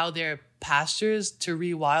allow their pastures to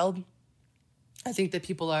rewild. I think that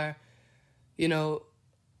people are,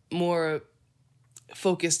 more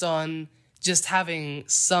focused on just having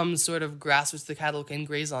some sort of grass which the cattle can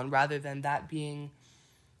graze on, rather than that being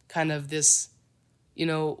kind of this,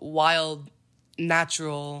 wild,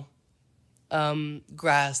 natural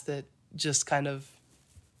grass that just kind of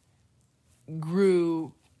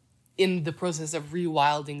grew in the process of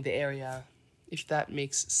rewilding the area, if that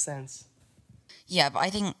makes sense. Yeah, but I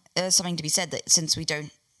think there's something to be said that since we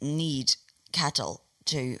don't need cattle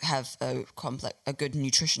to have a good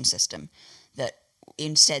nutrition system, that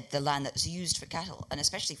instead the land that's used for cattle, and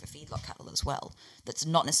especially for feedlot cattle as well, that's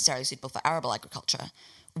not necessarily suitable for arable agriculture,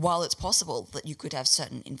 while it's possible that you could have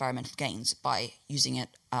certain environmental gains by using it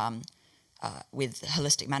with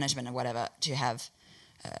holistic management or whatever to have,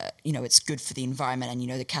 it's good for the environment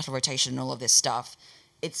and, the cattle rotation and all of this stuff,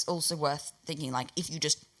 it's also worth thinking, like, if you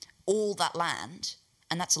just, all that land,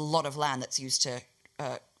 and that's a lot of land that's used to,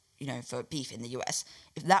 for beef in the US,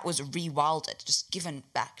 if that was rewilded, just given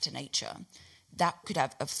back to nature, that could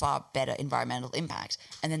have a far better environmental impact.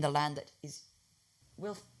 And then the land that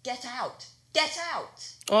will get out.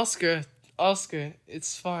 Oscar,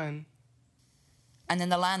 it's fine. And then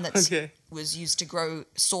the land that was used to grow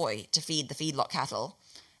soy to feed the feedlot cattle,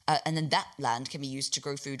 and then that land can be used to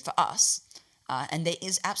grow food for us. And there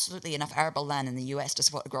is absolutely enough arable land in the US to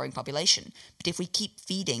support a growing population. But if we keep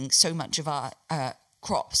feeding so much of our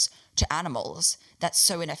crops to animals, that's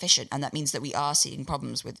so inefficient, and that means that we are seeing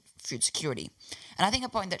problems with food security. And I think a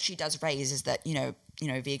point that she does raise is that,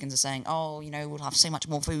 vegans are saying, we'll have so much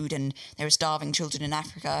more food and there are starving children in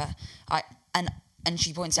Africa. And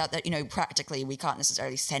she points out that, practically we can't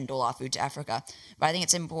necessarily send all our food to Africa. But I think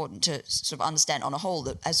it's important to sort of understand on a whole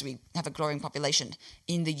that as we have a growing population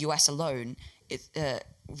in the US alone,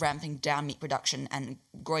 ramping down meat production and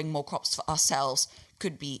growing more crops for ourselves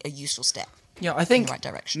could be a useful step. Yeah, I think in the right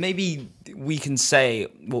direction. Maybe we can say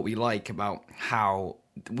what we like about how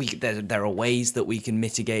there are ways that we can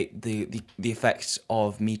mitigate the effects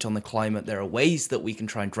of meat on the climate. There are ways that we can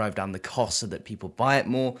try and drive down the cost so that people buy it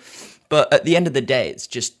more. But at the end of the day, it's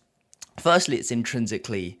just firstly, it's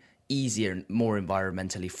intrinsically easier and more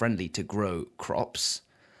environmentally friendly to grow crops.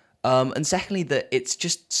 And secondly, that it's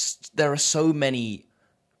just, there are so many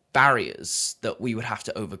barriers that we would have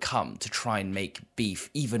to overcome to try and make beef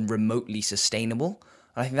even remotely sustainable.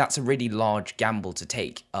 And I think that's a really large gamble to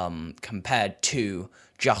take compared to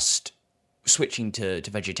just switching to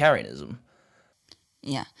vegetarianism.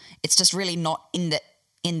 Yeah, it's just really not in the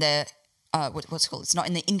what's it called? It's not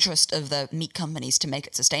in the interest of the meat companies to make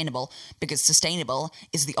it sustainable, because sustainable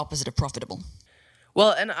is the opposite of profitable.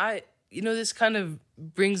 Well, and this kind of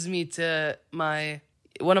brings me to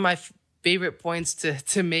one of my favorite points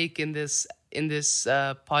to make in this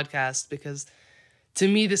podcast, because to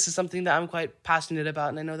me this is something that I'm quite passionate about,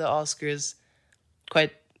 and I know that Oscar is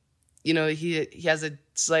quite, he has a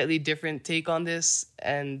slightly different take on this,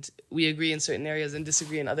 and we agree in certain areas and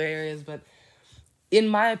disagree in other areas. But in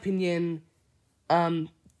my opinion,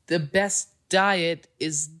 the best diet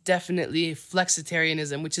is definitely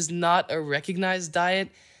flexitarianism, which is not a recognized diet,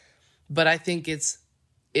 but I think it's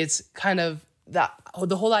kind of the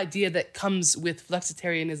whole idea that comes with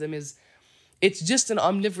flexitarianism is it's just an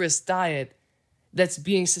omnivorous diet that's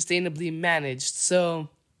being sustainably managed. So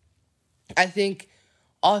I think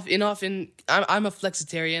often I'm a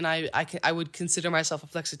flexitarian. I would consider myself a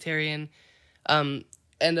flexitarian, and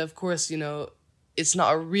of course, it's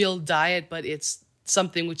not a real diet, but it's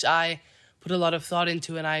something which I put a lot of thought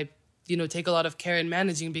into, and I take a lot of care in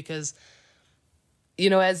managing, because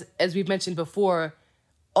as we've mentioned before,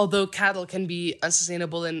 although cattle can be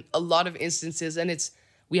unsustainable in a lot of instances, and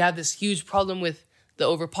we have this huge problem with the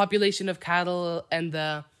overpopulation of cattle and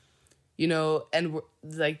the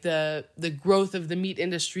growth of the meat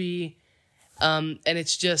industry, and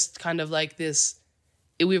it's just kind of like this,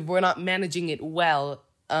 we're not managing it well.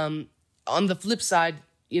 On the flip side,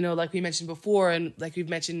 like we mentioned before, and like we've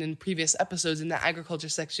mentioned in previous episodes in the agriculture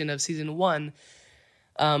section of season 1,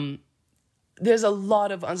 there's a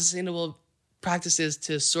lot of unsustainable practices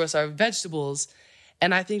to source our vegetables,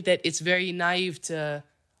 and I think that it's very naive to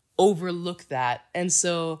overlook that. And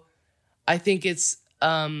so I think it's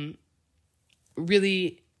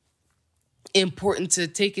really important to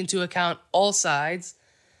take into account all sides.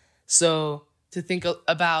 So to think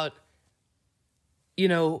about,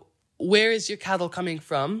 where is your cattle coming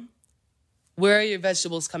from? Where are your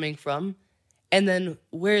vegetables coming from? And then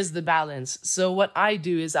where's the balance? So what I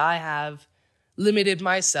do is I have limited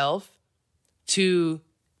myself to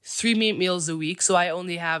 3 meat meals a week. So I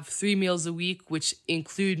only have 3 meals a week, which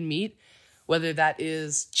include meat, whether that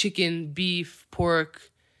is chicken, beef, pork,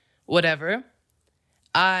 whatever.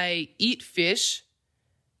 I eat fish.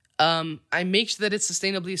 I make sure that it's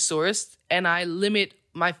sustainably sourced, and I limit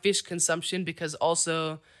my fish consumption because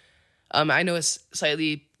also, I know it's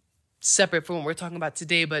slightly separate from what we're talking about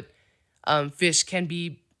today, but fish can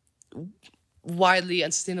be widely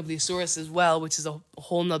unsustainably sourced as well, which is a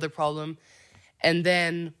whole nother problem. And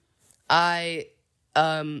then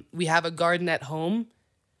we have a garden at home,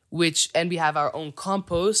 and we have our own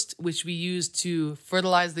compost, which we use to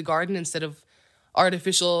fertilize the garden instead of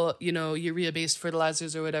artificial, urea-based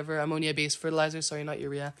fertilizers or whatever, ammonia-based fertilizers, sorry, not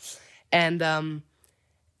urea.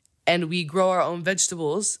 And we grow our own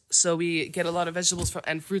vegetables, so we get a lot of vegetables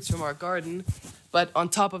and fruits from our garden. But on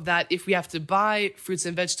top of that, if we have to buy fruits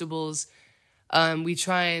and vegetables, we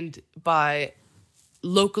try and buy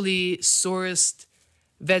locally sourced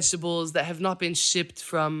vegetables that have not been shipped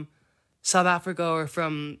from South Africa or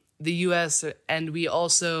from the US. And we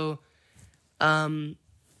also,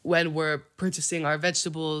 when we're purchasing our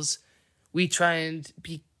vegetables, we try and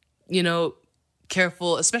be,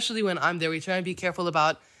 careful, especially when I'm there, we try and be careful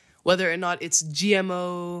about whether or not it's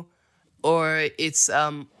GMO or it's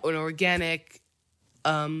an organically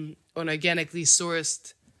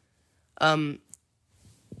sourced,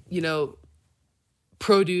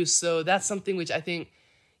 produce. So that's something which I think,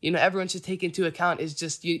 everyone should take into account, is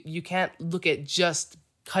just you can't look at just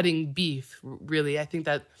cutting beef, really. I think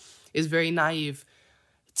that is very naive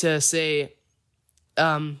to say,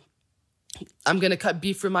 I'm going to cut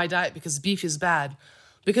beef from my diet because beef is bad.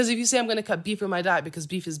 Because if you say I'm going to cut beef from my diet because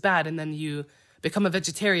beef is bad, and then you become a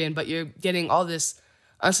vegetarian, but you're getting all this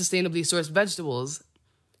unsustainably sourced vegetables,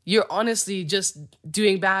 you're honestly just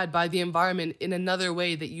doing bad by the environment in another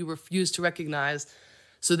way that you refuse to recognize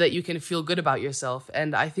so that you can feel good about yourself.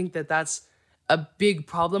 And I think that that's a big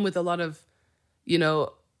problem with a lot of,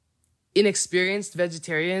 inexperienced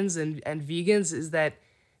vegetarians and vegans, is that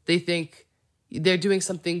they think they're doing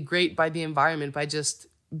something great by the environment by just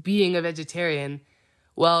being a vegetarian.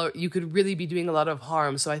 Well, you could really be doing a lot of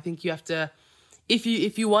harm. So I think you have to, if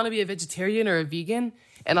you want to be a vegetarian or a vegan,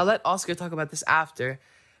 and I'll let Oscar talk about this after,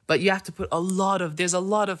 but you have to put there's a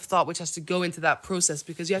lot of thought which has to go into that process,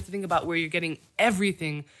 because you have to think about where you're getting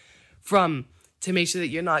everything from to make sure that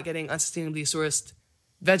you're not getting unsustainably sourced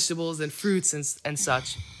vegetables and fruits and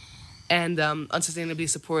such, and unsustainably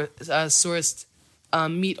sourced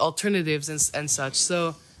meat alternatives and such.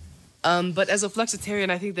 So, but as a flexitarian,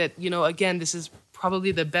 I think that, again, this is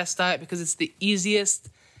probably the best diet because it's the easiest.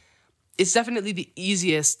 It's definitely the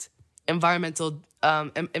easiest environmentally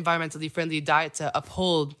friendly diet to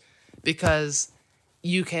uphold, because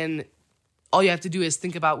all you have to do is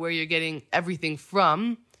think about where you're getting everything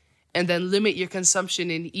from, and then limit your consumption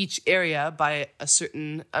in each area by a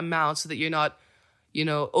certain amount so that you're not,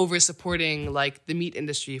 over supporting like the meat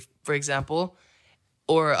industry, for example,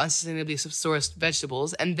 or unsustainably sourced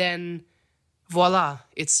vegetables. And then voila,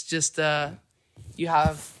 it's just, you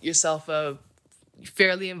have yourself a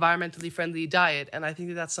fairly environmentally friendly diet. And I think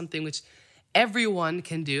that that's something which everyone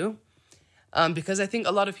can do, because I think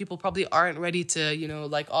a lot of people probably aren't ready to,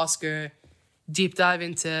 like Oscar, deep dive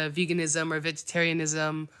into veganism or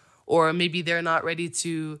vegetarianism, or maybe they're not ready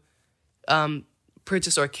to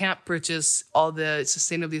purchase or can't purchase all the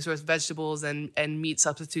sustainably sourced vegetables and meat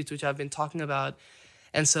substitutes, which I've been talking about.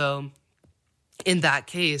 And so in that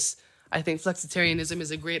case, I think flexitarianism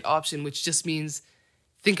is a great option, which just means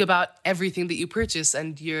think about everything that you purchase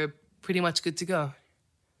and you're pretty much good to go.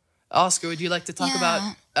 Oscar, would you like to talk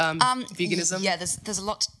about veganism? Yeah, there's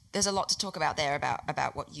a lot to talk about there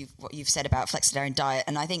about what you've said about flexitarian diet.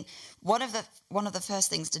 And I think one of the first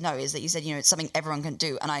things to know is that you said, it's something everyone can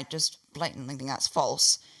do, and I just blatantly think that's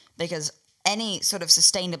false, because any sort of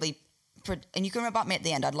sustainably and you can rebut me at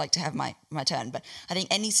the end, I'd like to have my turn, but I think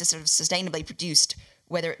any sort of sustainably produced,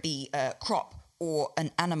 whether it be a crop or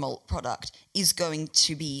an animal product, is going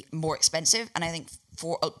to be more expensive. And I think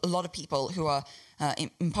for a lot of people who are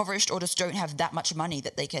impoverished or just don't have that much money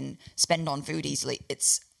that they can spend on food easily,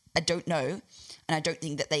 I don't know, and I don't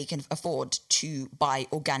think that they can afford to buy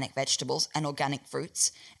organic vegetables and organic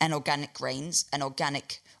fruits and organic grains and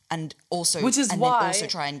organic, and also, which is and why then also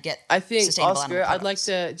try and get I think, sustainable Oscar, animal I'd like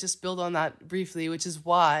to just build on that briefly, which is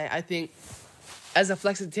why I think as a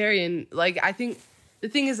flexitarian, like, I think the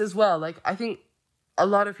thing is as well, like, I think a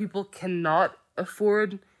lot of people cannot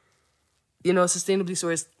afford, sustainably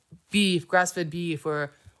sourced beef, grass-fed beef,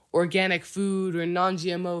 or organic food, or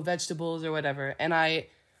non-GMO vegetables, or whatever. And I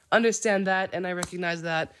understand that, and I recognize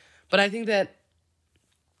that. But I think that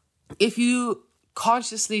if you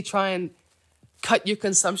consciously try and cut your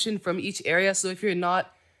consumption from each area, so if you're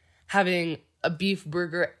not having a beef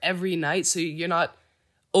burger every night, so you're not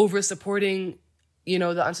over supporting,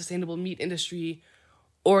 the unsustainable meat industry,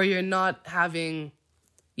 or you're not having,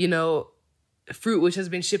 fruit which has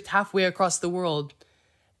been shipped halfway across the world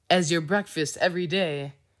as your breakfast every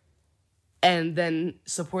day, and then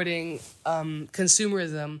supporting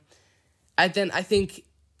consumerism, I think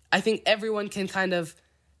everyone can kind of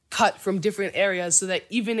cut from different areas, so that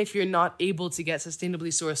even if you're not able to get sustainably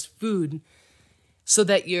sourced food, so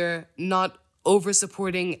that you're not over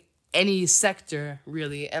supporting any sector,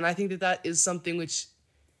 really. And I think that is something which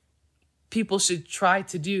people should try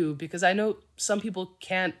to do, because I know some people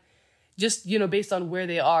can't, just, based on where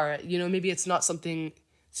they are, maybe it's not something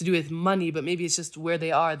to do with money, but maybe it's just where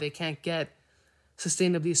they are, they can't get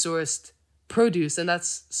sustainably sourced produce. And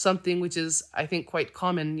that's something which is, I think, quite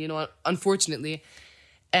common, unfortunately.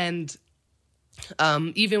 And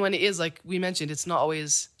even when it is, like we mentioned, it's not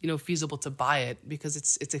always, feasible to buy it because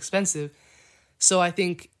it's expensive. So I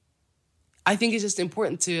think it's just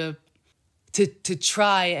important to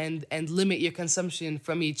try and limit your consumption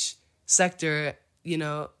from each sector,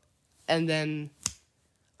 and then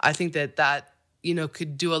I think that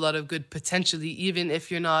could do a lot of good potentially, even if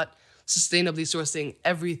you're not sustainably sourcing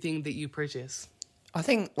everything that you purchase. I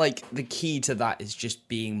think, like, the key to that is just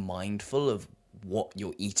being mindful of what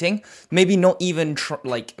you're eating. Maybe not even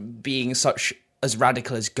being such as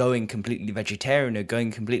radical as going completely vegetarian or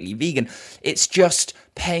going completely vegan. It's just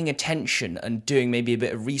paying attention and doing maybe a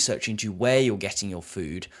bit of research into where you're getting your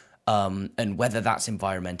food, and whether that's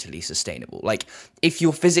environmentally sustainable. Like, if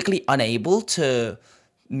you're physically unable to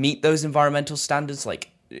meet those environmental standards, like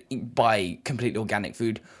buy completely organic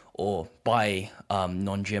food or buy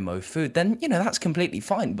non-GMO food, then, that's completely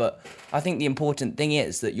fine. But I think the important thing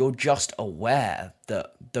is that you're just aware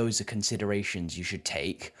that those are considerations you should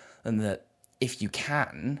take, and that if you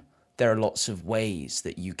can, there are lots of ways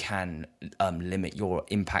that you can limit your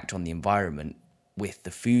impact on the environment with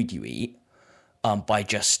the food you eat, by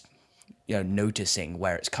just, noticing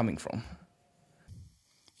where it's coming from.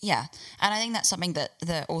 Yeah, and I think that's something that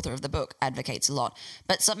the author of the book advocates a lot.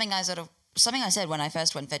 But something I said when I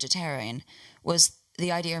first went vegetarian was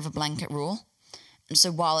the idea of a blanket rule.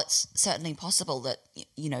 so while it's certainly possible that,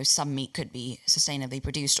 some meat could be sustainably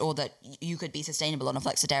produced or that you could be sustainable on a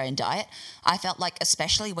flexitarian diet, I felt like,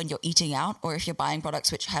 especially when you're eating out or if you're buying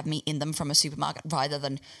products which have meat in them from a supermarket rather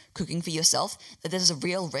than cooking for yourself, that there's a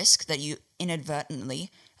real risk that you inadvertently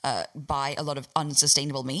buy a lot of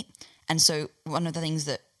unsustainable meat. And so one of the things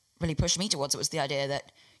that really pushed me towards it was the idea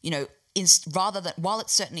that, while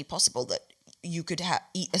it's certainly possible that you could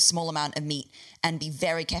eat a small amount of meat and be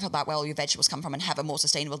very careful about where all your vegetables come from and have a more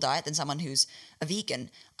sustainable diet than someone who's a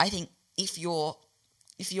vegan. I think if you're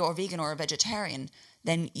a vegan or a vegetarian,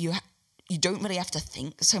 then you don't really have to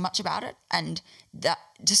think so much about it. And that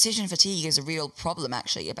decision fatigue is a real problem,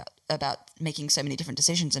 actually, about making so many different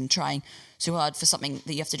decisions and trying so hard for something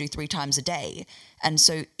that you have to do 3 times a day. And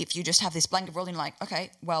so if you just have this blanket rule and you're like,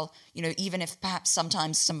 okay, well, even if perhaps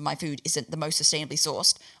sometimes some of my food isn't the most sustainably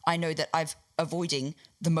sourced, I know that I've avoiding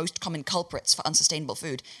the most common culprits for unsustainable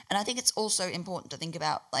food. And I think it's also important to think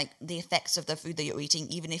about like the effects of the food that you're eating,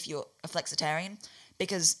 even if you're a flexitarian,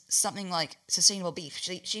 because something like sustainable beef,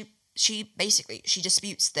 she basically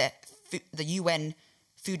disputes the UN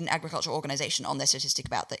Food and Agriculture Organization on their statistic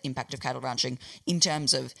about the impact of cattle ranching in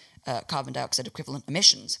terms of carbon dioxide equivalent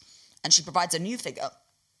emissions. And she provides a new figure.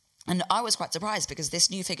 And I was quite surprised because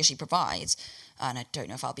this new figure she provides, and I don't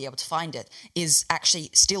know if I'll be able to find it, is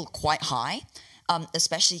actually still quite high,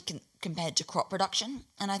 especially compared to crop production.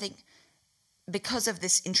 And I think because of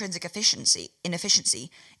this intrinsic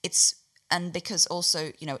inefficiency, and because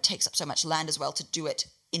also, it takes up so much land as well to do it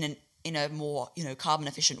in a more, carbon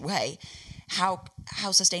efficient way, how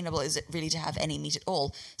sustainable is it really to have any meat at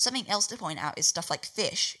all? Something else to point out is stuff like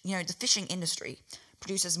fish. The fishing industry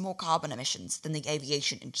produces more carbon emissions than the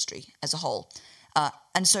aviation industry as a whole.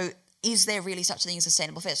 And so is there really such a thing as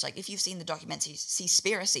sustainable fish? Like if you've seen the documentary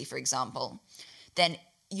Seaspiracy, for example, then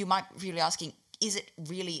you might be really asking, is it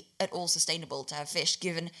really at all sustainable to have fish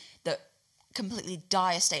given the completely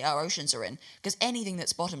dire state our oceans are in? Because anything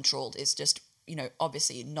that's bottom trawled is just,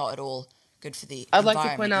 obviously not at all good for the I'd environment.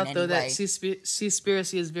 like to point out, though, that way.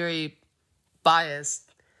 Seaspiracy is very biased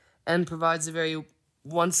and provides a very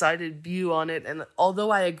one-sided view on it. And although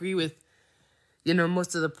I agree with,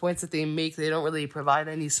 most of the points that they make, they don't really provide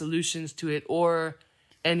any solutions to it or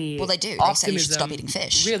any Well, they do. optimism. They say you should stop eating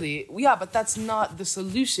fish. Really? Yeah, but that's not the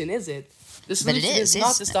solution, is it? The solution is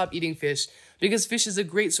not to stop eating fish, because fish is a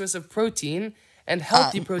great source of protein and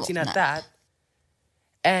healthy protein at that.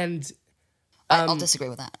 And I'll disagree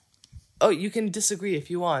with that. Oh, you can disagree if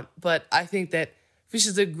you want, but I think that fish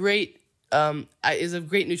is of great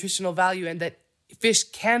nutritional value, and that fish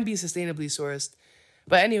can be sustainably sourced.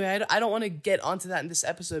 But anyway, I don't want to get onto that in this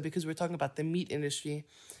episode because we're talking about the meat industry,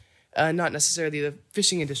 not necessarily the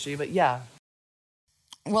fishing industry. But yeah.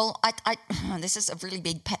 Well, I this is a really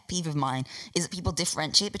big pet peeve of mine, is that people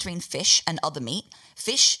differentiate between fish and other meat.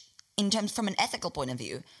 Fish, from an ethical point of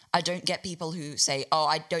view, I don't get people who say, oh,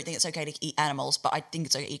 I don't think it's okay to eat animals, but I think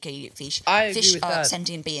it's okay to eat fish. I agree fish with are that.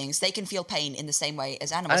 Sentient beings. They can feel pain in the same way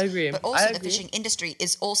as animals. I agree. But also the fishing industry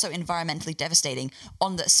is also environmentally devastating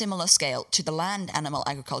on the similar scale to the land animal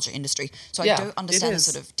agriculture industry. So I don't understand the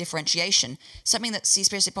sort of differentiation. Something that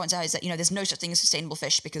Seaspiracy points out is that, there's no such thing as sustainable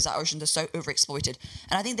fish because our oceans are so overexploited.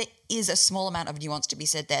 And I think there is a small amount of nuance to be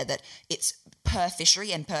said there, that it's per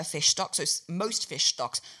fishery and per fish stock. So most fish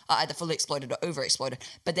stocks are either fully exploited or overexploited.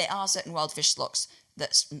 But there are certain wild fish stocks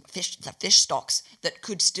that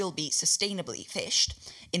could still be sustainably fished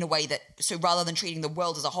in a way that, so rather than treating the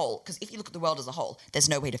world as a whole, because if you look at the world as a whole, there's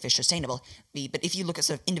no way to fish sustainably. But if you look at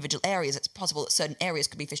sort of individual areas, it's possible that certain areas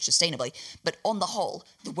could be fished sustainably. But on the whole,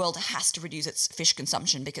 the world has to reduce its fish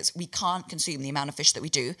consumption because we can't consume the amount of fish that we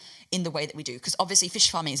do in the way that we do. Because obviously fish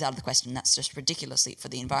farming is out of the question. That's just ridiculously for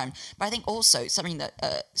the environment. But I think also something that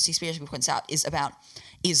Seaspiracy points out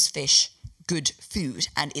is fish good food,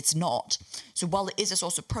 and it's not. So while it is a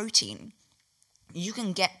source of protein, you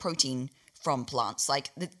can get protein from plants. Like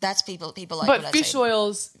that's people like. But fish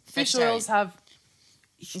oils have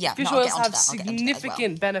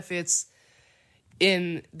significant benefits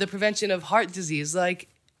in the prevention of heart disease. Like,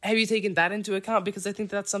 have you taken that into account? Because I think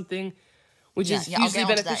that's something which is hugely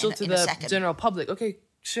beneficial to the general public. Okay,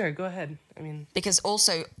 sure, go ahead. I mean, because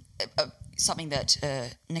also. Something that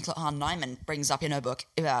Nicola Hahn Nyman brings up in her book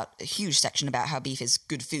about a huge section about how beef is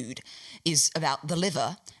good food is about the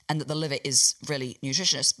liver and that the liver is really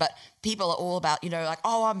nutritious. But people are all about, like,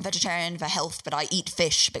 oh, I'm vegetarian for health, but I eat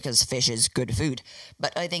fish because fish is good food.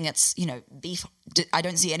 But I think it's, beef. I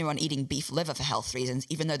don't see anyone eating beef liver for health reasons,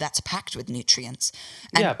 even though that's packed with nutrients.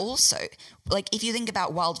 And also, like, if you think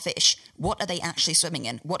about wild fish, what are they actually swimming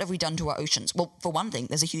in? What have we done to our oceans? Well, for one thing,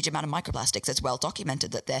 there's a huge amount of microplastics. It's well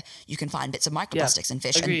documented that you can find bits of microplastics in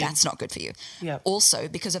fish, Agreed. and that's not good for you. Yeah. Also,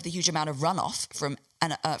 because of the huge amount of runoff from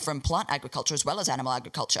plant agriculture as well as animal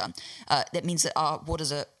agriculture, that means that our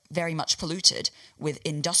waters are very much polluted with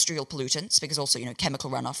industrial pollutants, because also, chemical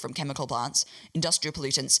runoff from chemical plants, industrial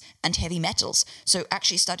pollutants, and heavy metals. So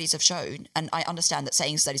actually studies have shown, and I understand that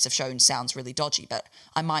saying studies have shown sounds really dodgy, but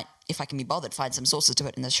I might, if I can be bothered, find some sources to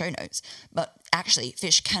it in the show notes. But actually,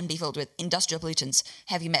 fish can be filled with industrial pollutants,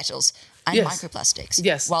 heavy metals, and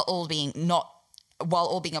microplastics, while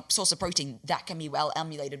all being a source of protein that can be well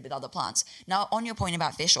emulated with other plants. Now, on your point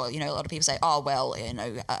about fish oil, a lot of people say, oh, well,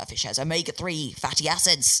 fish has omega-3 fatty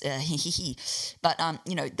acids, but,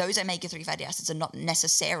 those omega-3 fatty acids are not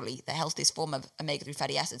necessarily the healthiest form of omega-3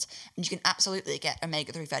 fatty acids, and you can absolutely get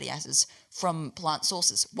omega-3 fatty acids from plant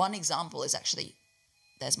sources. One example is actually,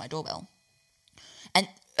 there's my doorbell. And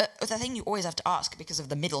the thing you always have to ask, because of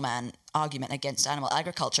the middleman argument against animal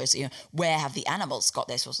agriculture, is, where have the animals got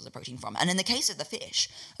their sources of protein from? And in the case of the fish,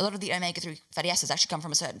 a lot of the omega-3 fatty acids actually come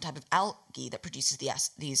from a certain type of algae that produces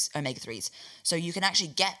these omega-3s. So you can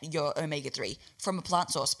actually get your omega-3 from a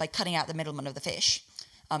plant source by cutting out the middleman of the fish.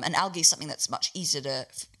 And algae is something that's much easier to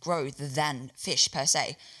grow than fish per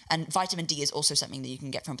se. And vitamin D is also something that you can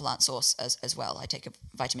get from plant source as well. I take a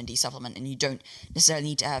vitamin D supplement, and you don't necessarily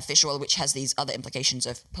need to have fish oil, which has these other implications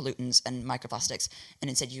of pollutants and microplastics. And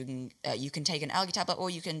instead, you can take an algae tablet, or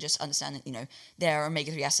you can just understand that there are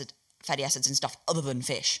omega-3 fatty acids and stuff other than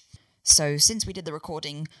fish. So since we did the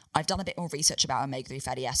recording, I've done a bit more research about omega-3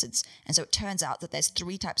 fatty acids, and so it turns out that there's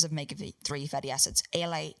 3 types of omega-3 fatty acids: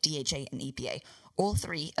 ALA, DHA, and EPA. All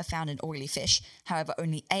 3 are found in oily fish. However,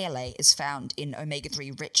 only ALA is found in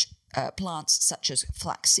omega-3 rich plants such as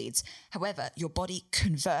flax seeds. However, your body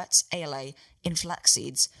converts ALA in flax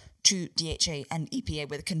seeds to DHA and EPA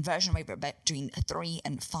with a conversion rate of between 3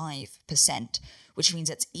 and 5%, which means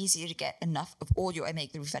it's easier to get enough of all your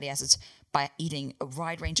omega-3 fatty acids by eating a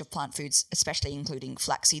wide range of plant foods, especially including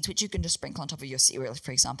flax seeds, which you can just sprinkle on top of your cereal,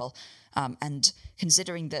 for example. And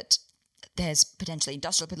considering that there's potentially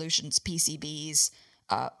industrial pollutions, PCBs,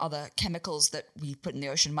 other chemicals that we put in the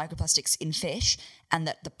ocean, microplastics in fish, and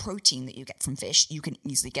that the protein that you get from fish you can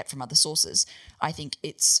easily get from other sources, I think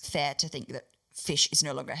it's fair to think that fish is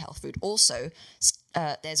no longer a health food. Also,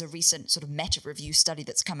 there's a recent sort of meta-review study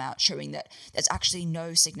that's come out showing that there's actually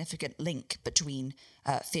no significant link between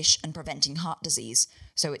fish and preventing heart disease.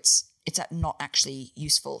 So it's not actually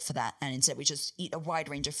useful for that, and instead we just eat a wide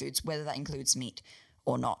range of foods, whether that includes meat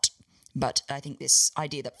or not. But I think this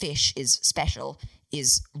idea that fish is special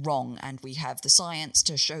is wrong, and we have the science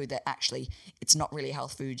to show that actually it's not really a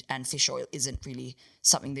health food, and fish oil isn't really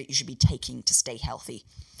something that you should be taking to stay healthy.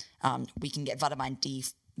 We can get vitamin D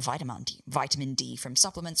from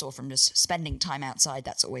supplements or from just spending time outside.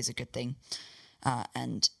 That's always a good thing.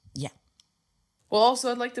 And yeah. Well,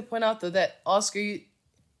 also I'd like to point out though that Oscar,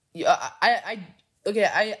 I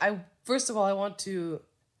first of all I want to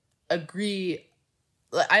agree.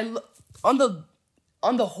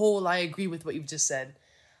 On the whole, I agree with what you've just said.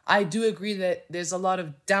 I do agree that there's a lot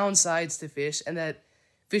of downsides to fish, and that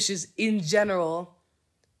fish is, in general,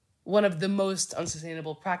 one of the most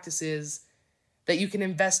unsustainable practices that you can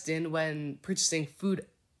invest in when purchasing food,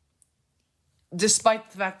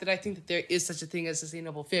 despite the fact that I think that there is such a thing as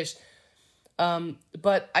sustainable fish.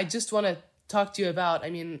 But I just want to talk to you about,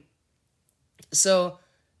 so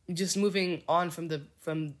just moving on from the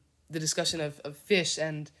discussion of fish,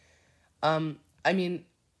 and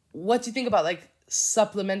what do you think about like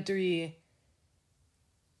supplementary,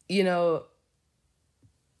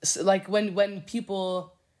 like when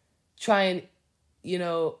people try and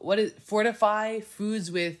fortify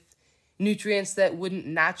foods with nutrients that wouldn't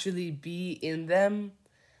naturally be in them?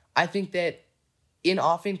 I think that in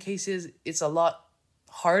often cases it's a lot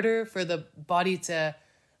harder for the body to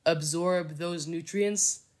absorb those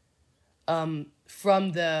nutrients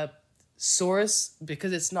from the source,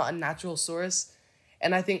 because it's not a natural source.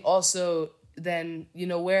 And I think also then,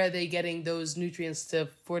 where are they getting those nutrients to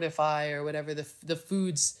fortify or whatever the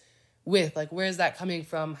foods with? Like, where is that coming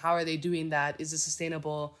from? How are they doing that? Is it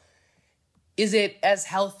sustainable? Is it as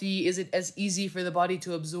healthy? Is it as easy for the body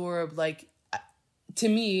to absorb? Like, to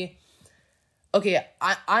me, okay,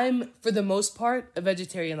 I'm for the most part a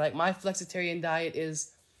vegetarian. Like, my flexitarian diet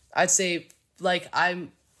is, I'd say, like,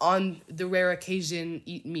 I'm on the rare occasion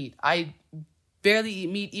eat meat. I barely eat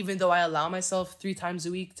meat, even though I allow myself 3 times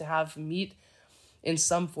a week to have meat in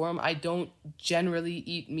some form. I don't generally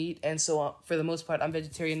eat meat, and so for the most part, I'm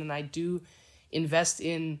vegetarian, and I do invest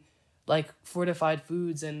in like fortified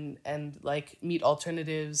foods and like meat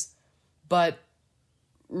alternatives. But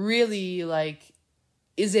really, like,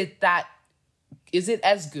 is it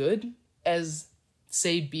as good as,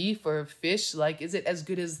 say, beef or fish? Like, is it as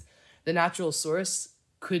good as the natural source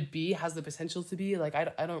could be, has the potential to be? Like,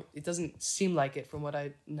 I don't, it doesn't seem like it from what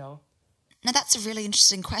I know. Now, that's a really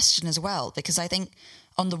interesting question as well, because I think,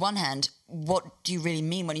 on the one hand, what do you really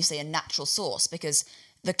mean when you say a natural source? Because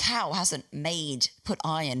the cow hasn't put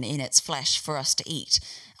iron in its flesh for us to eat,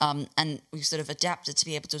 and we've sort of adapted to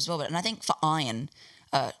be able to absorb it. And I think for iron,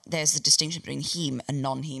 there's a distinction between heme and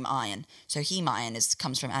non-heme iron. So heme iron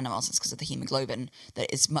comes from animals. It's because of the hemoglobin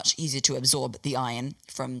that it's much easier to absorb the iron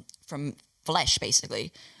from flesh,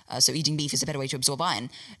 basically. So eating beef is a better way to absorb iron.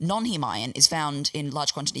 Non-heme iron is found in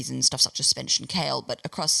large quantities in stuff such as spinach and kale, but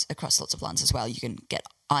across lots of plants as well, you can get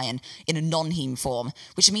iron in a non-heme form,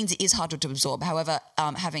 which means it is harder to absorb. However,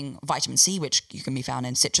 having vitamin C, which you can be found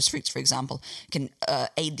in citrus fruits, for example, can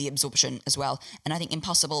aid the absorption as well. And I think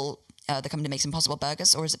Impossible, the company that makes Impossible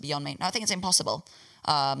Burgers, or is it Beyond Meat? No, I think it's Impossible,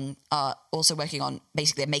 are also working on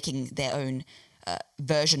basically making their own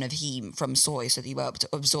version of heme from soy, so that you were able to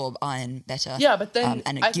absorb iron better. Yeah, but then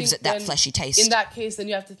and it gives it that fleshy taste. In that case, then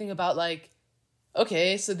you have to think about, like,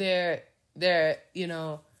 okay, so they're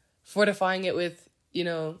fortifying it with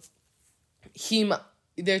heme.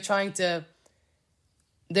 They're trying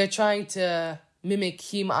to mimic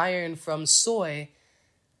heme iron from soy,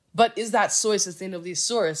 but is that soy sustainably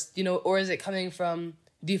sourced? Or is it coming from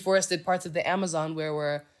deforested parts of the Amazon where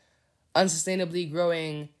we're unsustainably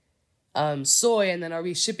growing soy, and then are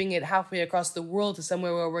we shipping it halfway across the world to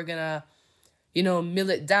somewhere where we're gonna, mill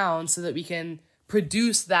it down so that we can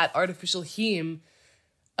produce that artificial heme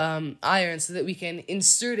iron, so that we can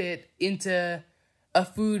insert it into a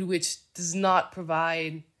food which does not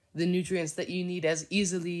provide the nutrients that you need as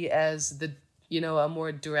easily as a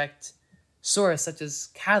more direct source such as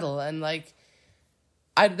cattle. And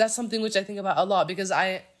that's something which I think about a lot, because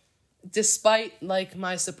despite like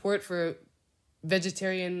my support for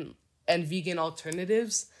vegetarian and vegan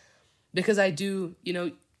alternatives, because I do,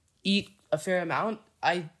 eat a fair amount,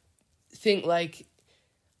 I think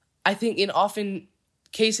in often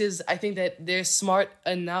cases, I think that they're smart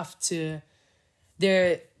enough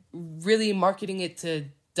they're really marketing it to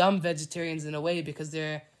dumb vegetarians in a way, because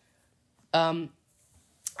they're,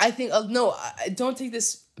 I think, no, don't take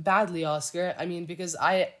this badly, Oscar. I mean, because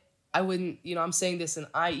I wouldn't, I'm saying this and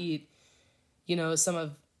I eat, some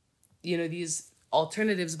of, these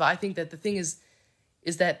alternatives, but I think that the thing is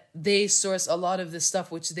that they source a lot of the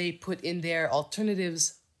stuff which they put in their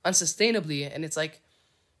alternatives unsustainably, and it's like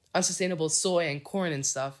unsustainable soy and corn and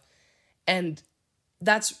stuff, and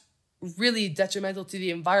that's really detrimental to the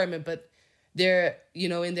environment. But they're,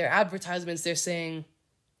 in their advertisements, they're saying,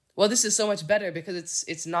 well, this is so much better because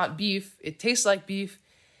it's not beef, it tastes like beef,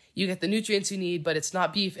 you get the nutrients you need, but it's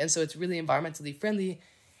not beef, and so it's really environmentally friendly.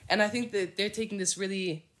 And I think that they're taking this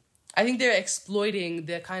really, I think they're exploiting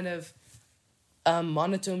the kind of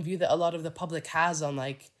monotone view that a lot of the public has on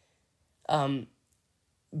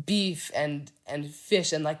beef and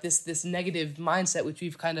fish, and like this negative mindset which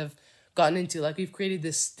we've kind of gotten into. Like, we've created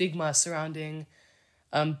this stigma surrounding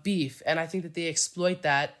beef, and I think that they exploit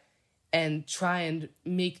that and try and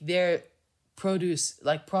make their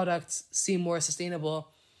products seem more sustainable,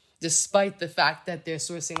 despite the fact that they're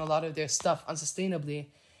sourcing a lot of their stuff unsustainably.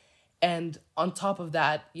 And on top of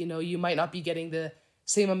that, you might not be getting the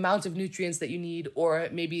same amount of nutrients that you need, or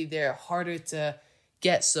maybe they're harder to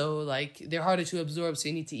get, so they're harder to absorb, so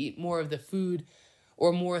you need to eat more of the food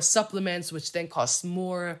or more supplements, which then costs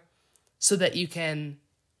more, so that you can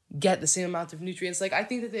get the same amount of nutrients. I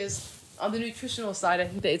think that there's, on the nutritional side, I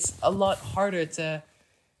think that it's a lot harder to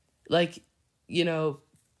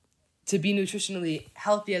to be nutritionally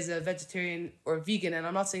healthy as a vegetarian or vegan. And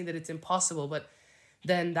I'm not saying that it's impossible, but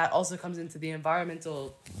then that also comes into the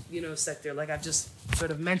environmental, sector, like I've just sort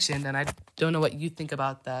of mentioned, and I don't know what you think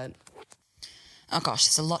about that. Oh gosh,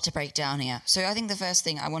 there's a lot to break down here. So I think the first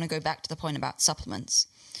thing, I want to go back to the point about supplements.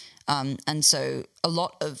 And so a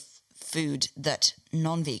lot of food that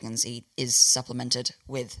non-vegans eat is supplemented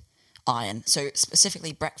with iron. So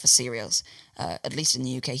specifically breakfast cereals, at least in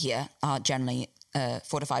the UK here, are generally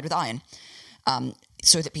fortified with iron,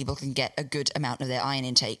 so that people can get a good amount of their iron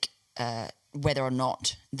intake, whether or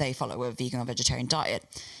not they follow a vegan or vegetarian diet.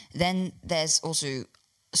 Then there's also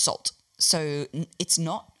salt. So it's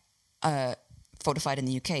not fortified in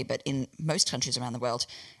the UK, but in most countries around the world,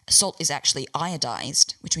 salt is actually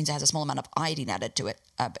iodized, which means it has a small amount of iodine added to it,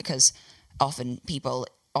 because often people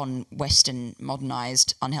on Western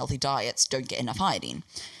modernized unhealthy diets don't get enough iodine.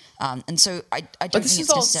 And so I don't think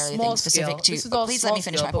it's necessarily a thing specific to... Please let me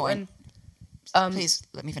finish my point. Please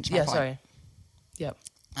let me finish my point. Yeah, sorry. Yep.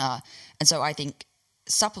 And so I think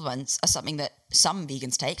supplements are something that some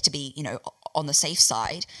vegans take to be, on the safe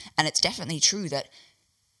side. And it's definitely true that,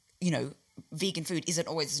 vegan food isn't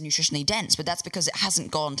always as nutritionally dense, but that's because it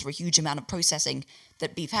hasn't gone through a huge amount of processing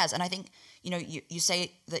that beef has. And I think, you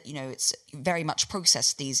say that, it's very much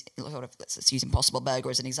processed, these sort of, let's use Impossible Burger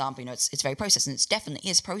as an example, it's very processed, and it definitely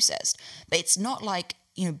is processed. But it's not like,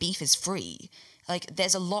 beef is free. Like,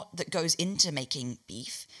 there's a lot that goes into making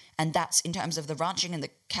beef, and that's in terms of the ranching, and the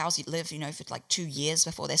cows live, for like 2 years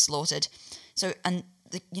before they're slaughtered. So, and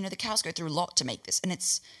the cows go through a lot to make this, and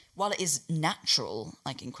while it is natural,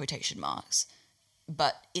 like in quotation marks,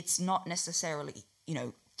 but it's not necessarily,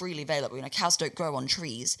 freely available. Cows don't grow on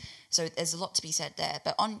trees, so there's a lot to be said there.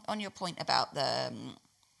 But on your point about the,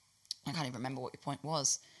 I can't even remember what your point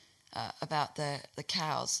was, about the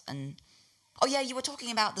cows and... Oh, yeah, you were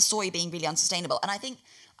talking about the soy being really unsustainable. And I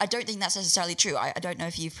don't think that's necessarily true. I don't know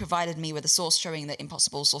if you've provided me with a source showing that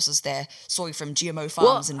Impossible sources their soy from GMO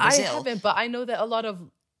farms in Brazil. I haven't, but I know that a lot of...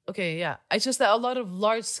 Okay, yeah. It's just that a lot of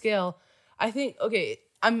large scale... I think,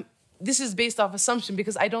 this is based off assumption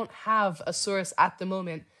because I don't have a source at the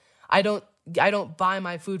moment. I don't buy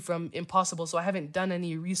my food from Impossible, so I haven't done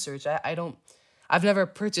any research. I've never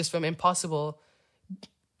purchased from Impossible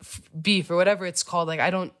beef or whatever it's called. Like,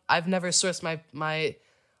 I've never sourced my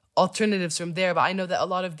alternatives from there, but I know that a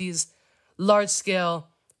lot of these large scale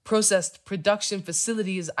processed production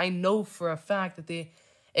facilities, I know for a fact that they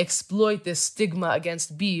exploit this stigma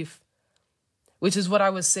against beef, which is what I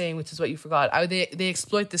was saying, which is what you forgot. They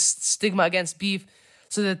exploit this stigma against beef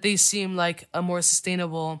so that they seem like a more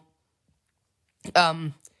sustainable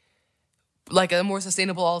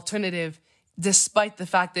alternative, despite the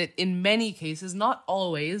fact that in many cases, not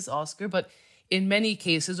always, Oscar, but in many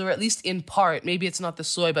cases, or at least in part, maybe it's not the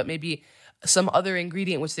soy, but maybe some other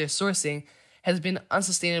ingredient which they're sourcing has been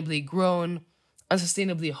unsustainably grown,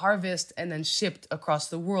 unsustainably harvested, and then shipped across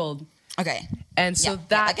the world. Okay. And so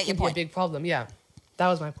that can be a big problem. Yeah. That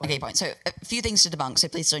was my point. Okay, point. So a few things to debunk, so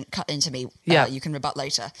please don't cut into me. Yeah. You can rebut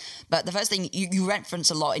later. But the first thing, you reference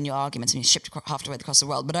a lot in your arguments, and you shipped halfway across the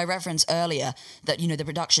world, but I referenced earlier that, the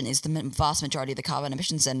production is the vast majority of the carbon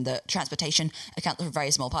emissions, and the transportation account for a very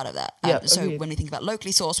small part of that. So when we think about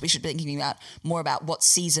locally sourced, we should be thinking about more about what's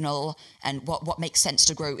seasonal and what makes sense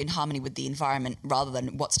to grow in harmony with the environment rather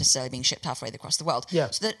than what's necessarily being shipped halfway across the world. Yeah.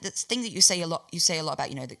 So the thing that you say a lot about,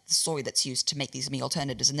 the soy that's used to make these meat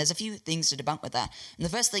alternatives, and there's a few things to debunk with that. And the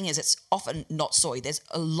first thing is it's often not soy. There's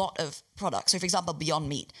a lot of products. So, for example, Beyond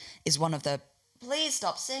Meat is one of the... Please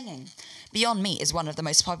stop singing. Beyond Meat is one of the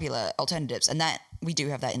most popular alternatives, and that we do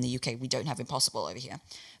have that in the UK. We don't have Impossible over here.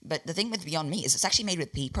 But the thing with Beyond Meat is it's actually made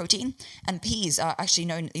with pea protein, and peas are actually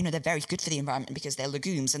known, they're very good for the environment because they're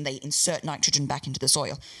legumes and they insert nitrogen back into the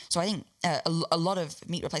soil. So I think a lot of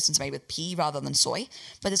meat replacements are made with pea rather than soy.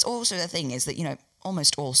 But there's also the thing is that,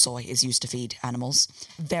 almost all soy is used to feed animals.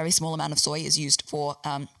 Very small amount of soy is used for,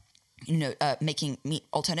 making meat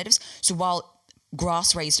alternatives. So while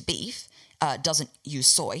grass-raised beef doesn't use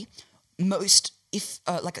soy,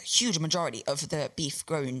 like a huge majority of the beef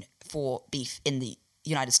grown for beef in the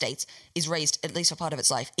United States is raised, at least for part of its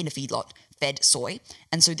life, in a feedlot fed soy.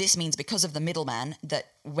 And so this means because of the middleman that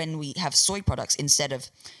when we have soy products instead of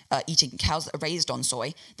eating cows that are raised on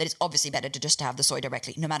soy, that it's obviously better to just have the soy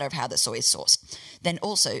directly, no matter how the soy is sourced. Then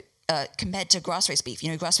also, compared to grass-raised beef,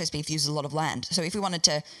 grass-raised beef uses a lot of land. So if we wanted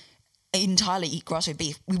to entirely eat grass-fed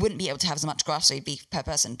beef, we wouldn't be able to have as much grass-fed beef per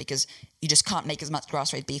person because you just can't make as much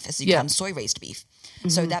grass-fed beef as you can soy-raised beef. Mm-hmm.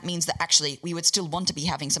 So that means that actually we would still want to be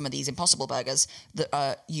having some of these Impossible Burgers that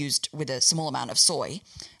are used with a small amount of soy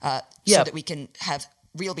so that we can have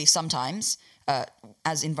real beef sometimes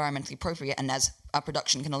as environmentally appropriate and as our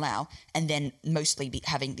production can allow, and then mostly be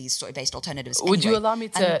having these soy-based alternatives Would you allow me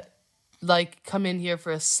to come in here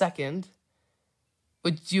for a second?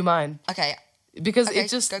 Would you mind? Okay. Because it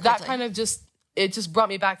just it just brought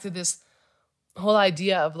me back to this whole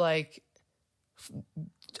idea of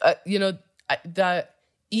the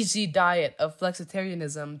easy diet of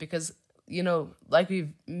flexitarianism, because like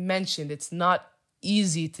we've mentioned, it's not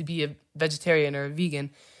easy to be a vegetarian or a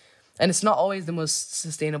vegan, and it's not always the most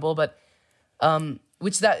sustainable, but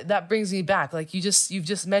which that brings me back, like you've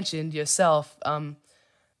just mentioned yourself,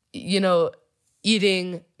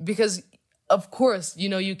 eating, because of course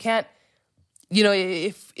you can't,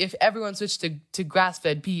 if everyone switched to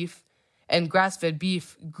grass-fed beef and grass-fed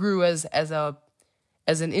beef grew as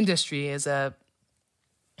an industry,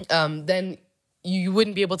 then you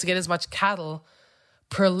wouldn't be able to get as much cattle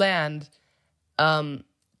per land,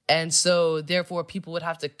 and so therefore people would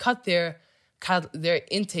have to cut their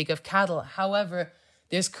intake of cattle. However,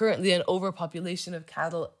 there's currently an overpopulation of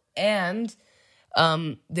cattle, and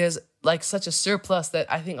there's like such a surplus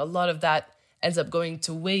that I think a lot of that ends up going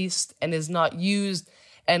to waste and is not used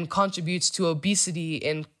and contributes to obesity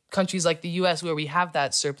in countries like the US where we have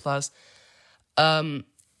that surplus. And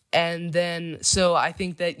then, so I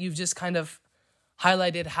think that you've just kind of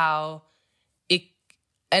highlighted how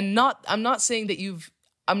I'm not saying that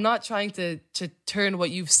I'm not trying to turn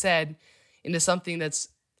what you've said into something that's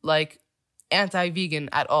like anti-vegan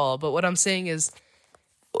at all. But what I'm saying is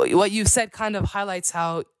what you've said kind of highlights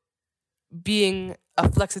how being a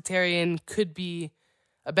flexitarian could be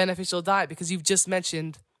a beneficial diet, because you've just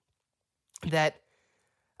mentioned that,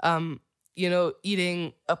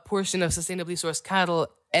 eating a portion of sustainably sourced cattle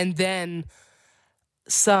and then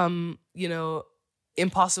some,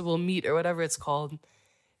 impossible meat or whatever it's called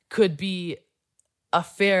could be a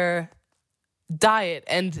fair diet.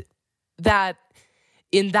 And that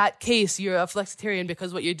in that case, you're a flexitarian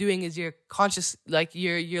because what you're doing is you're conscious, like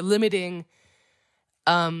you're limiting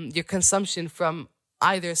your consumption from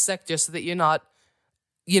either sector so that you're not,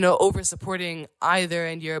 over supporting either,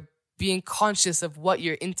 and you're being conscious of what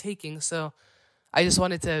you're intaking. So I just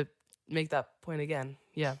wanted to make that point again.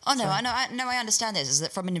 Yeah. Oh, no, I understand this. Is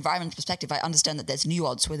that from an environmental perspective, I understand that there's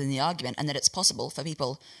nuance within the argument and that it's possible for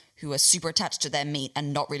people who are super attached to their meat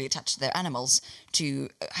and not really attached to their animals to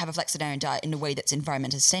have a flexitarian diet in a way that's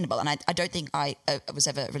environmentally sustainable. And I don't think I was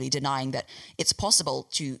ever really denying that it's possible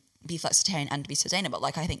to be flexitarian and to be sustainable.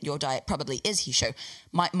 Like, I think your diet probably is, Hisho.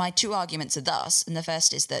 My two arguments are thus, and the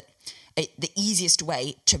first is that the easiest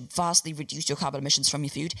way to vastly reduce your carbon emissions from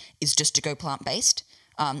your food is just to go plant-based.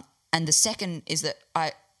 And the second is that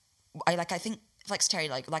I think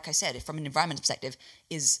flexitarian, like I said, from an environmental perspective,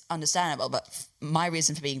 is understandable. But my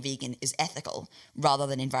reason for being vegan is ethical rather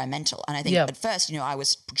than environmental. And I think at first, I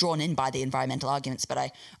was drawn in by the environmental arguments, but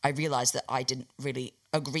I realized that I didn't really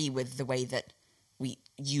agree with the way that we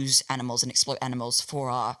use animals and exploit animals for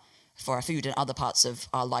our food and other parts of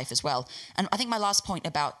our life as well. And I think my last point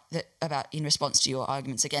about in response to your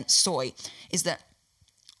arguments against soy is that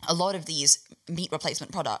a lot of these meat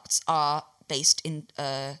replacement products are based in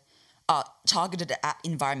are targeted at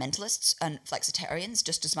environmentalists and flexitarians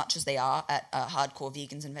just as much as they are at hardcore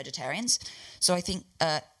vegans and vegetarians. So I think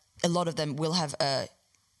a lot of them will have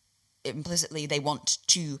implicitly they want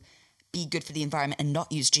to be good for the environment and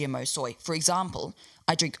not use GMO soy. For example,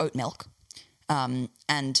 I drink oat milk,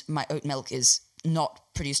 and my oat milk is not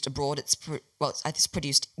produced abroad. It's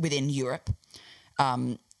produced within Europe.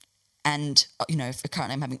 And,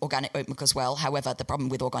 currently I'm having organic oat milk as well. However, the problem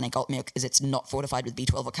with organic oat milk is it's not fortified with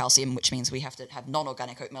B12 or calcium, which means we have to have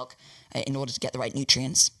non-organic oat milk in order to get the right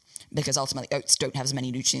nutrients, because ultimately oats don't have as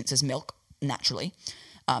many nutrients as milk naturally,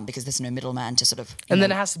 because there's no middleman to sort of... And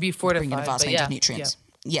then it has to be fortified. Bring in a vast range of nutrients.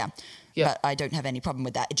 Yeah. But I don't have any problem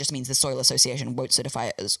with that. It just means the Soil Association won't certify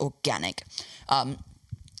it as organic.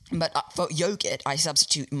 But for yogurt, I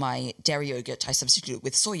substitute my dairy yogurt, I substitute it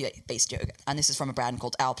with soy-based yogurt. And this is from a brand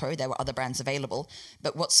called Alpro. There were other brands available.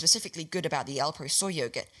 But what's specifically good about the Alpro soy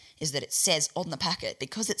yogurt is that it says on the packet,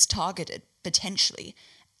 because it's targeted potentially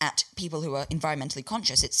at people who are environmentally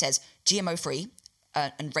conscious, it says GMO-free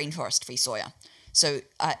and rainforest-free soya. So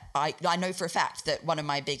I know for a fact that one of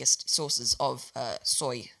my biggest sources of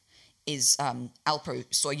soy is Alpro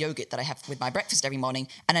soy yogurt that I have with my breakfast every morning,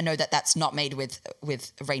 and I know that that's not made with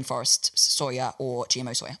rainforest soya or GMO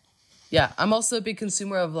soya. Yeah, I'm also a big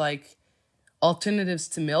consumer of alternatives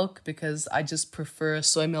to milk because I just prefer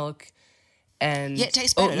soy milk and it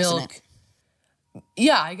tastes better, oat milk. doesn't it?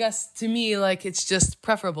 Yeah, I guess to me it's just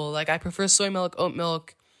preferable. I prefer soy milk, oat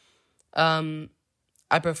milk.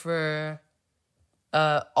 I prefer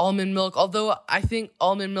almond milk, although I think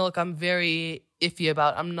almond milk I'm very iffy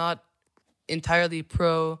about. I'm not entirely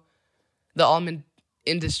pro the almond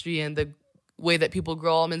industry and the way that people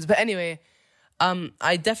grow almonds, but anyway,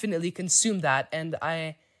 I definitely consume that, and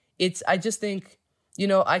I just think,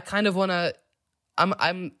 I kind of want to.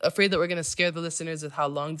 I'm afraid that we're gonna scare the listeners with how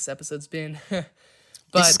long this episode's been. But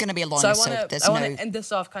this is gonna be a long episode. I want to end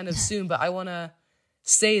this off kind of soon, but I want to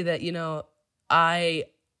say that I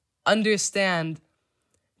understand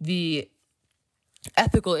the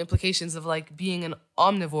ethical implications of being an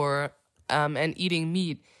omnivore and eating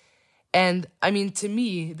meat. And I mean, to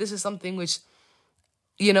me, this is something which,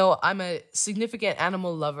 I'm a significant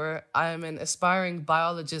animal lover. I'm an aspiring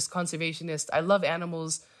biologist, conservationist. I love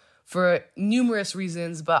animals for numerous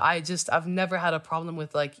reasons, but I've never had a problem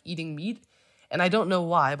with like eating meat. And I don't know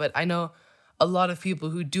why, but I know a lot of people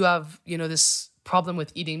who do have, this problem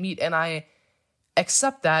with eating meat, and I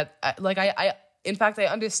accept that. In fact, I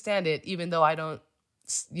understand it, even though I don't,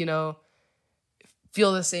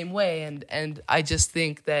 feel the same way. And I just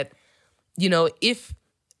think that, if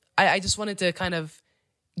I just wanted to kind of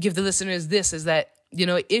give the listeners this, is that,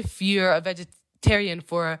 if you're a vegetarian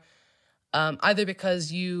for either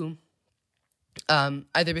because you're,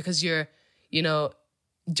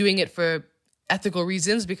 doing it for ethical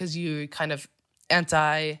reasons, because you kind of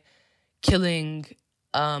anti-killing,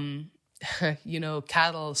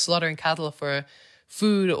 cattle, slaughtering cattle for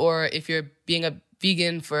food, or if you're being a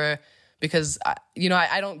vegan because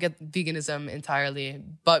I don't get veganism entirely,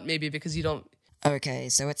 but maybe because you don't. Okay,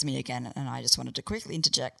 so it's me again, and I just wanted to quickly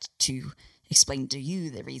interject to explain to you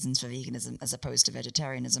the reasons for veganism as opposed to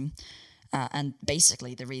vegetarianism. And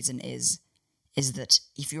basically the reason is that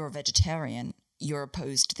if you're a vegetarian, you're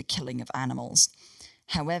opposed to the killing of animals.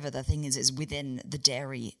 However, the thing is within the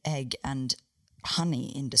dairy, egg, and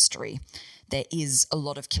honey industry, there is a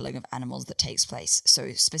lot of killing of animals that takes place.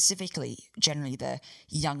 So specifically, generally the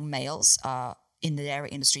young males are in the dairy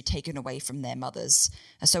industry taken away from their mothers.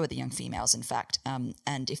 So are the young females, in fact.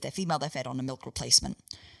 And if they're female, they're fed on a milk replacement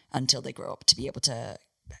until they grow up to be able to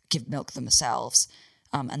give milk themselves.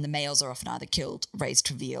 And the males are often either killed, raised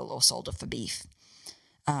for veal, or sold off for beef.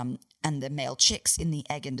 And the male chicks in the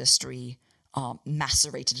egg industry are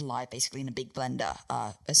macerated alive, basically in a big blender.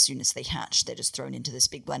 As soon as they hatch, they're just thrown into this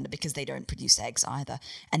big blender because they don't produce eggs either,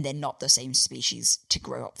 and they're not the same species to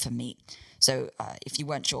grow up for meat. So if you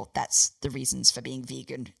weren't sure, that's the reasons for being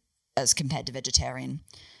vegan as compared to vegetarian.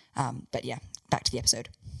 But yeah, back to the episode.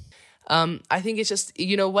 I think it's just,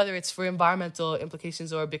 whether it's for environmental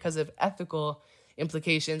implications or because of ethical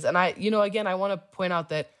implications. And I want to point out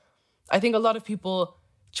that I think a lot of people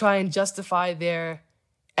try and justify their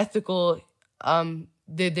ethical,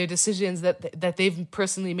 their decisions that they've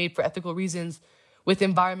personally made for ethical reasons with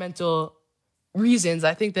environmental reasons.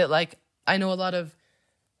 I think that, like, I know a lot of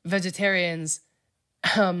vegetarians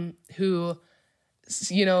who,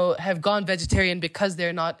 have gone vegetarian because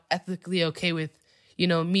they're not ethically okay with,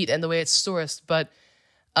 meat and the way it's sourced. But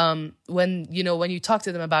when you talk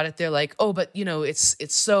to them about it, they're like, oh, but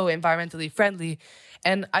it's so environmentally friendly.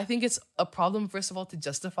 And I think it's a problem, first of all, to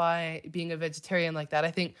justify being a vegetarian like that. I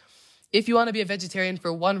think if you want to be a vegetarian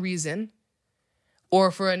for one reason or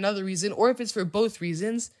for another reason, or if it's for both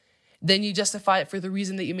reasons, then you justify it for the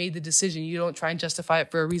reason that you made the decision. You don't try and justify it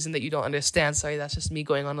for a reason that you don't understand. Sorry, that's just me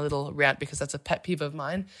going on a little rant because that's a pet peeve of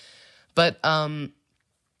mine. But I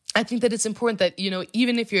think that it's important that,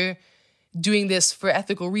 even if you're doing this for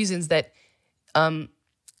ethical reasons, that,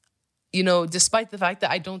 despite the fact that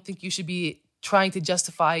I don't think you should be trying to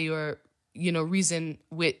justify your, reason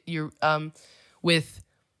with your, with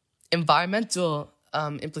environmental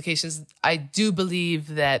implications, I do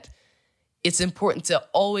believe that it's important to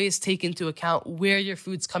always take into account where your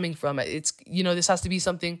food's coming from. It's, this has to be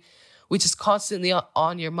something which is constantly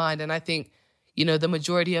on your mind. And I think, the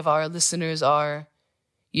majority of our listeners are,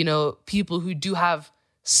 people who do have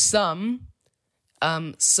some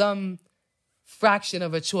fraction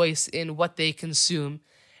of a choice in what they consume.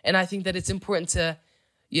 And I think that it's important to,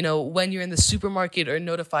 when you're in the supermarket, or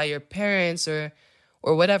notify your parents or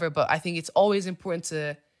whatever, but I think it's always important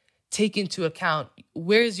to take into account,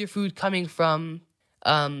 where is your food coming from?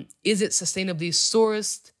 Is it sustainably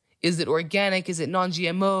sourced? Is it organic? Is it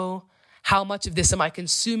non-GMO? How much of this am I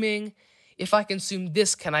consuming? If I consume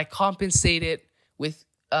this, can I compensate it with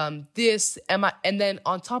this? And then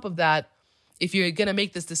on top of that, if you're going to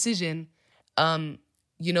make this decision, am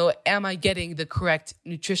I getting the correct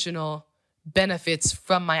nutritional benefits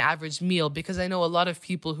from my average meal? Because I know a lot of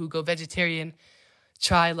people who go vegetarian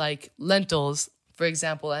try like lentils, for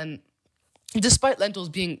example, and despite lentils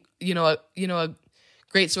being, a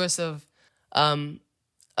great source of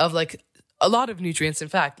like a lot of nutrients, in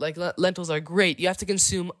fact, like lentils are great. You have to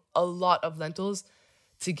consume a lot of lentils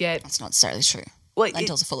to get. That's not necessarily true. Well,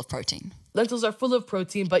 lentils are full of protein. Lentils are full of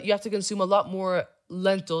protein, but you have to consume a lot more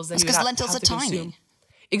lentils than because lentils are tiny. Consume.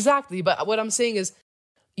 Exactly, but what I'm saying is,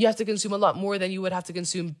 you have to consume a lot more than you would have to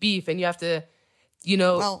consume beef, and you have to.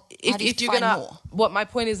 Well, if you're gonna, more? What my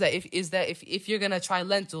point is that if you're gonna try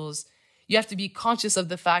lentils, you have to be conscious of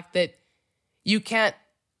the fact that you can't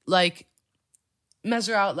like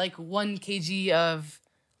measure out like 1 kg of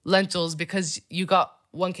lentils because you got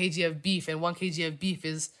 1 kg of beef, and 1 kg of beef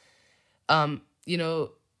is,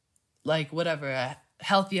 like whatever, a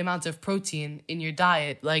healthy amount of protein in your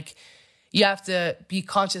diet. Like, you have to be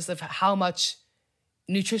conscious of how much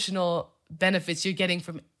nutritional benefits you're getting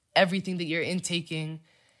from everything that you're intaking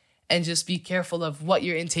and just be careful of what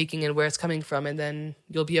you're intaking and where it's coming from. And then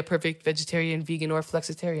you'll be a perfect vegetarian, vegan, or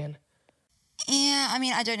flexitarian. Yeah, I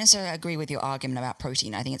mean, I don't necessarily agree with your argument about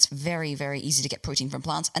protein. I think it's very, very easy to get protein from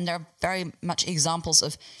plants, and there are very much examples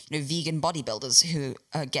of vegan bodybuilders who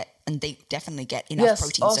they definitely get enough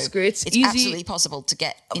protein. Oscar, so it's easy. Absolutely possible to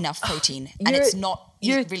get enough protein, and it's not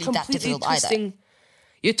really that difficult either.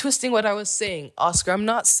 You're twisting what I was saying, Oscar. I'm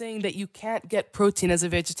not saying that you can't get protein as a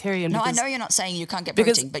vegetarian. No, I know you're not saying you can't get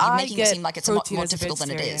protein, but you're making it seem like it's a lot more difficult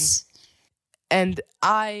than it is. And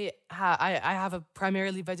I have a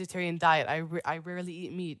primarily vegetarian diet. I rarely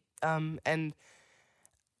eat meat. And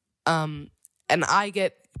I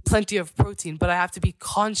get plenty of protein, but I have to be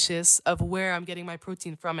conscious of where I'm getting my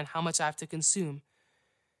protein from and how much I have to consume.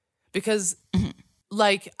 Because,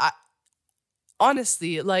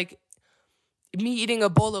 honestly, me eating a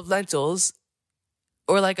bowl of lentils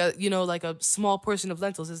or like a small portion of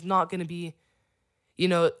lentils is not going to be,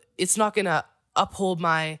 it's not going to uphold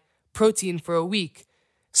my protein for a week.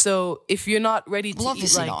 So if you're not ready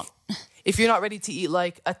to if you're not ready to eat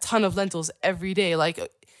like a ton of lentils every day,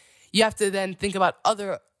 you have to then think about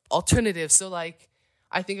other alternatives. So I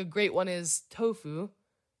think a great one is tofu.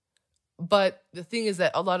 But the thing is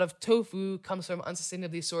that a lot of tofu comes from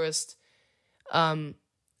unsustainably sourced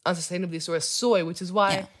soy, which is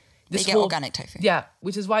why they get organic tofu. Yeah,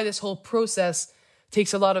 which is why this whole process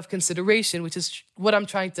takes a lot of consideration, which is what I'm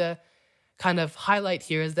trying to kind of highlight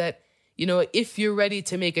here is that, if you're ready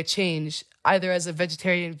to make a change, either as a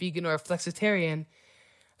vegetarian, vegan, or a flexitarian,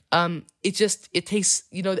 it takes,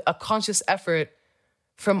 a conscious effort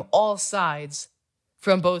from all sides,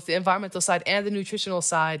 from both the environmental side and the nutritional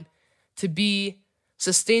side, to be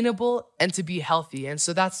sustainable and to be healthy. And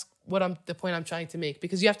so that's the point I'm trying to make,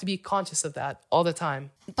 because you have to be conscious of that all the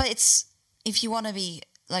time. But if you want to be,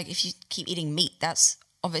 if you keep eating meat, that's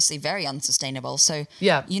obviously very unsustainable. So,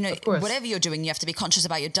 of course, whatever you're doing, you have to be conscious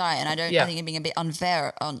about your diet. And I think you're being a bit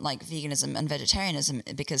unfair on veganism and vegetarianism,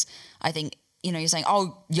 because I think, you're saying,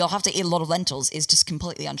 you'll have to eat a lot of lentils is just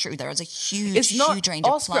completely untrue. There is a huge range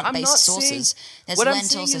of plant-based sources. There's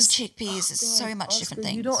lentils, there's chickpeas, there's so much different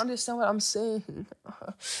things. You don't understand what I'm saying.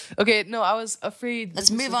 Okay, no, I was afraid.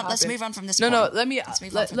 Let's move on from this point. No, let me,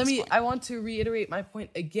 I want to reiterate my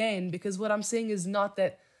point again, because what I'm saying is not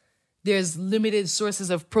that there's limited sources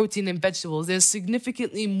of protein in vegetables. There's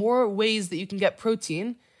significantly more ways that you can get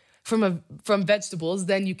protein from vegetables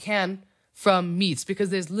than you can from meats, because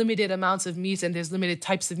there's limited amounts of meats and there's limited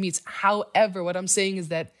types of meats. However, what I'm saying is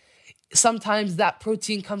that sometimes that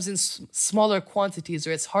protein comes in smaller quantities,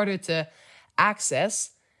 or it's harder to access.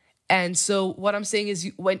 And so what I'm saying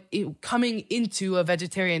is coming into a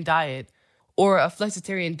vegetarian diet or a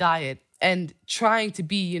flexitarian diet and trying to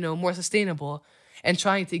be, more sustainable and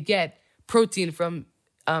trying to get protein from,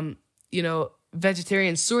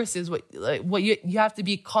 vegetarian sources, what you have to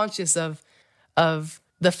be conscious of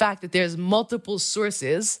the fact that there's multiple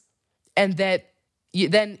sources, and that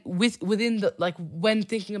within the, when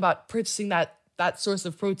thinking about purchasing that source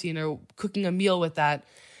of protein or cooking a meal with that,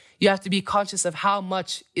 you have to be conscious of how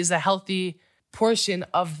much is a healthy portion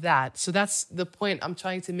of that. So that's the point I'm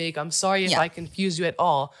trying to make. I'm sorry if I confuse you at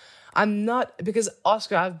all. I'm not, because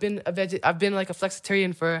Oscar, I've been like a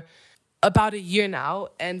flexitarian for about a year now,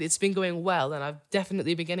 and it's been going well, and I've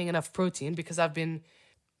definitely been getting enough protein because I've been,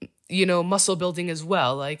 muscle building as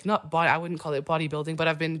well. I wouldn't call it bodybuilding, but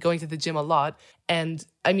I've been going to the gym a lot. And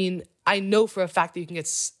I mean, I know for a fact that you can get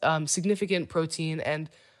significant protein and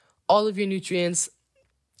all of your nutrients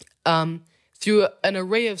through an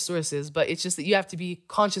array of sources, but it's just that you have to be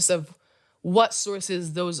conscious of what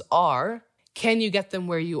sources those are. Can you get them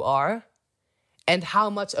where you are? And how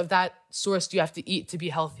much of that source do you have to eat to be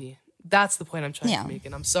healthy? That's the point I'm trying to make.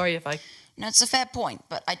 And I'm sorry if I... No, it's a fair point,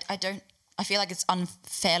 but I feel like it's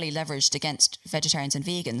unfairly leveraged against vegetarians and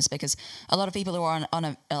vegans, because a lot of people who are on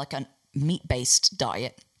a meat-based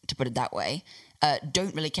diet, to put it that way,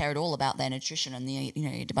 don't really care at all about their nutrition, and they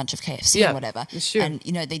eat a bunch of KFC or whatever. Sure. And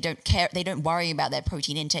they don't care, they don't worry about their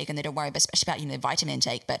protein intake, and they don't worry especially about their vitamin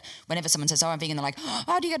intake. But whenever someone says, I'm vegan, they're like,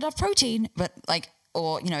 how do you get enough protein? But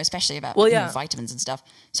especially about vitamins and stuff.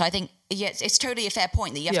 So I think it's totally a fair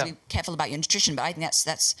point that you have to be careful about your nutrition. But I think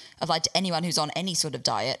that's applied to anyone who's on any sort of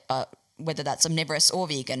diet, whether that's omnivorous or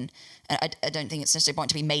vegan. I don't think it's necessarily a point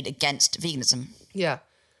to be made against veganism. Yeah.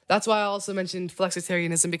 That's why I also mentioned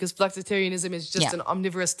flexitarianism, because flexitarianism is just an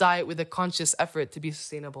omnivorous diet with a conscious effort to be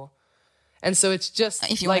sustainable. And so it's just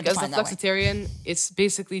as a flexitarian, it's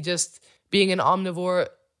basically just being an omnivore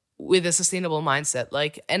with a sustainable mindset.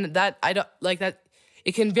 And that I don't like that.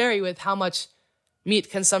 It can vary with how much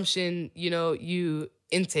meat consumption, you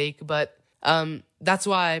intake, but That's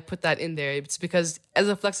why I put that in there. It's because as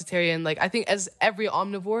a flexitarian, like I think as every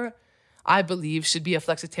omnivore, I believe should be a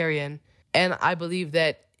flexitarian, and I believe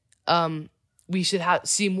that we should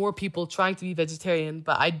see more people trying to be vegetarian.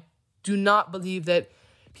 But I do not believe that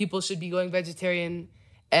people should be going vegetarian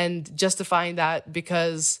and justifying that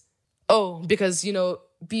because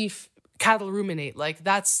beef, cattle ruminate. Like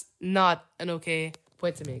that's not an okay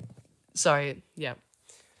point to make. Sorry. Yeah.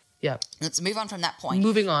 Let's move on from that point.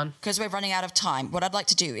 Moving on. Because we're running out of time. What I'd like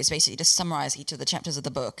to do is basically just summarize each of the chapters of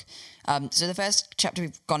the book. So the first chapter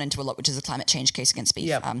we've gone into a lot, which is the climate change case against beef.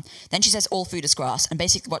 Yep. Then she says all food is grass. And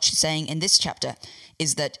basically what she's saying in this chapter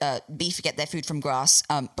is that beef get their food from grass,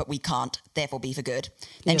 but we can't. Therefore, beef are good.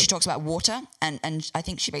 Then she talks about water. And I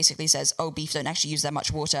think she basically says, beef don't actually use that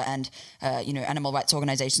much water. And, animal rights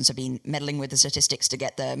organizations have been meddling with the statistics to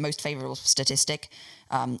get the most favorable statistic.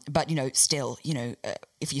 But still,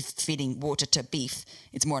 if you're feeding water to beef,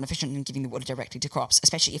 it's more inefficient than giving the water directly to crops,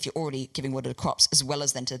 especially if you're already giving water to crops as well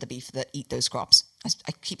as then to the beef that eat those crops.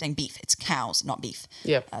 I keep saying beef. It's cows, not beef.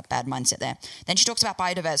 Yeah. Bad mindset there. Then she talks about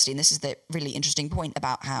biodiversity, and this is the really interesting point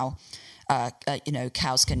about how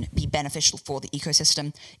cows can be beneficial for the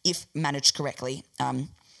ecosystem if managed correctly.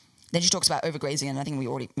 Then she talks about overgrazing, and I think we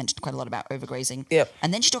already mentioned quite a lot about overgrazing. Yep.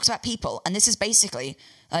 And then she talks about people, and this is basically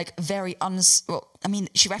like very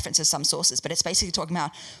she references some sources, but it's basically talking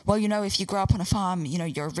about, if you grow up on a farm,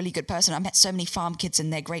 you're a really good person. I met so many farm kids,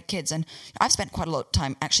 and they're great kids, and I've spent quite a lot of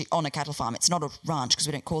time actually on a cattle farm. It's not a ranch because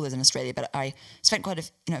we don't call it in Australia, but I spent quite a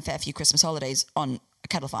fair few Christmas holidays on a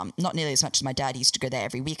cattle farm. Not nearly as much as my dad. He used to go there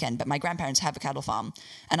every weekend, but my grandparents have a cattle farm,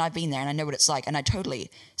 and I've been there and I know what it's like, and I totally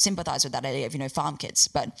sympathize with that idea of farm kids.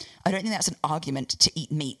 But I don't think that's an argument to eat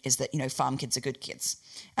meat, is that farm kids are good kids,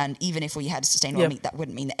 and even if we had sustainable meat, that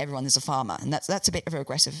wouldn't mean that everyone is a farmer, and that's a bit of an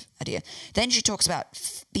aggressive idea. Then she talks about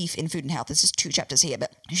beef in food and health. This is 2 chapters here,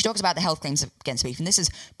 but she talks about the health claims against beef, and this is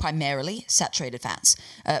primarily saturated fats.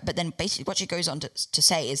 But then basically what she goes on to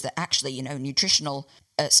say is that actually nutritional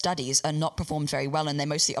studies are not performed very well, and they're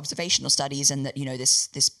mostly observational studies, and that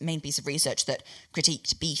this main piece of research that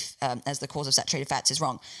critiqued beef as the cause of saturated fats is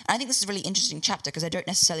wrong. And I think this is a really interesting chapter because I don't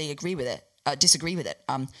necessarily disagree with it,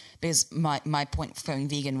 because my point for going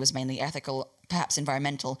vegan was mainly ethical, perhaps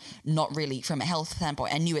environmental, not really from a health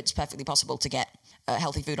standpoint. I knew it's perfectly possible to get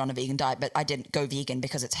healthy food on a vegan diet, but I didn't go vegan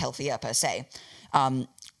because it's healthier per se. But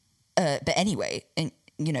anyway,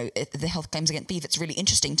 the health claims against beef, it's really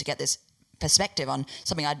interesting to get this perspective on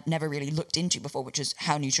something I'd never really looked into before, which is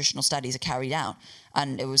how nutritional studies are carried out.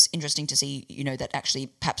 And it was interesting to see, that actually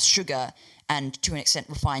perhaps sugar and to an extent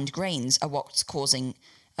refined grains are what's causing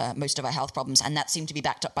most of our health problems, and that seemed to be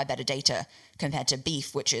backed up by better data compared to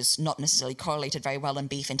beef, which is not necessarily correlated very well, and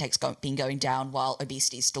beef intake's been going down while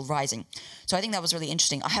obesity is still rising. So I think that was really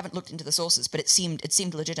interesting. I haven't looked into the sources, but it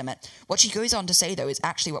seemed legitimate. What she goes on to say, though, is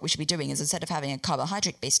actually what we should be doing is instead of having a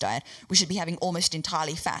carbohydrate-based diet, we should be having almost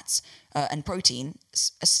entirely fats and protein,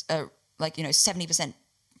 70%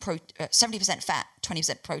 fat,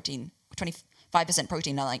 20% protein, 5%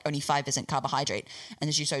 protein and like only 5% carbohydrate. And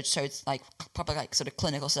as you showed it's like proper like sort of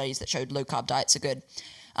clinical studies that showed low carb diets are good.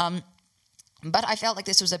 But I felt like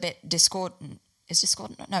this was a bit discordant. Is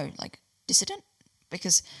discordant? No, like dissident?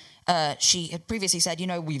 Because she had previously said,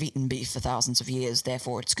 we've eaten beef for thousands of years,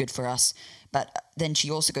 therefore it's good for us. But then she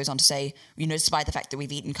also goes on to say, despite the fact that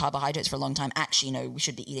we've eaten carbohydrates for a long time, actually, we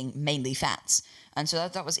should be eating mainly fats. And so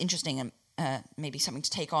that was interesting and maybe something to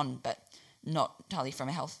take on, but not entirely from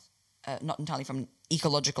a health not entirely from an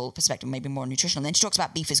ecological perspective, maybe more nutritional. And then she talks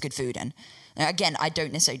about beef is good food. And again, I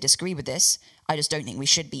don't necessarily disagree with this. I just don't think we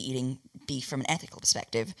should be eating beef from an ethical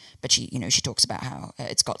perspective. But she talks about how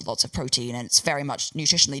it's got lots of protein and it's very much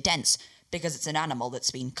nutritionally dense because it's an animal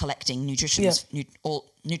that's been collecting nutritions.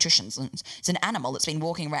 It's an animal that's been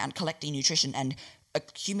walking around collecting nutrition and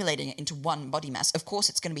accumulating it into one body mass. Of course,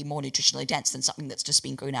 it's going to be more nutritionally dense than something that's just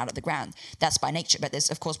been grown out of the ground. That's by nature, but there's,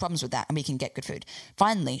 of course, problems with that, and we can get good food.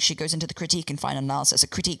 Finally, she goes into the critique and final analysis. A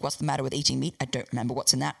critique, what's the matter with eating meat? I don't remember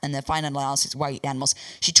what's in that. And the final analysis, why eat animals?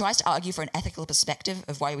 She tries to argue for an ethical perspective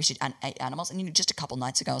of why we should eat animals. And just a couple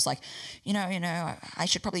nights ago, I was like, I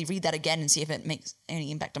should probably read that again and see if it makes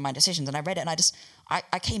any impact on my decisions. And I read it, and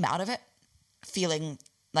I came out of it feeling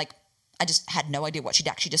like I just had no idea what she'd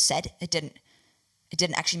actually just said. It didn't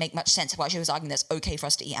actually make much sense why she was arguing that it's okay for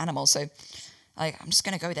us to eat animals. So I'm just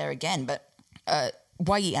going to go there again. But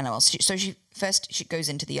why eat animals? So she goes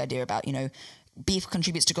into the idea about, beef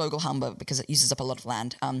contributes to global hunger because it uses up a lot of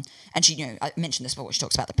land. And she, I mentioned this before, she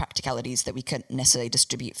talks about the practicalities that we couldn't necessarily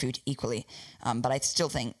distribute food equally. But I still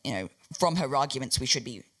think, from her arguments, we should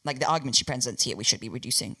be like the argument she presents here, we should be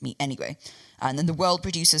reducing meat anyway. And then the world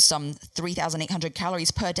produces some 3,800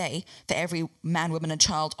 calories per day for every man, woman, and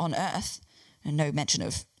child on Earth. And no mention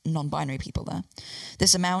of non-binary people there.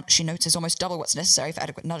 This amount, she notes, is almost double what's necessary for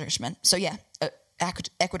adequate nourishment. So yeah,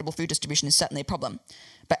 equitable food distribution is certainly a problem.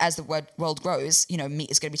 But as the world grows,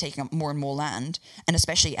 meat is going to be taking up more and more land, and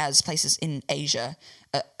especially as places in Asia,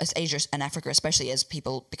 as Asia and Africa, especially as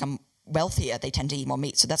people become wealthier, they tend to eat more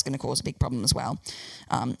meat, so that's going to cause a big problem as well.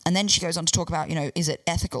 And then she goes on to talk about, is it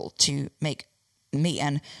ethical to make meat?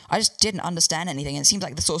 And I just didn't understand anything, and it seems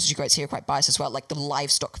like the sources she quotes here are quite biased as well, like the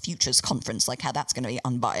Livestock Futures Conference, like how that's going to be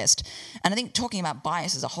unbiased. And I think talking about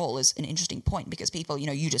bias as a whole is an interesting point, because people,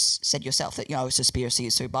 you just said yourself that, Suspiria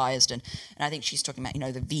is so biased, and I think she's talking about,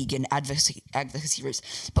 the vegan advocacy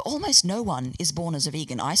groups, but almost no one is born as a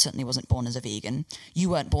vegan. I certainly wasn't born as a vegan. You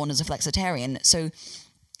weren't born as a flexitarian, so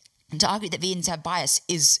to argue that vegans have bias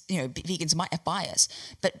is, vegans might have bias,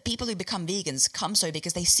 but people who become vegans come so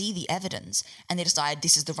because they see the evidence and they decide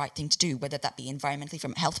this is the right thing to do, whether that be environmentally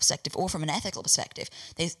from a health perspective or from an ethical perspective.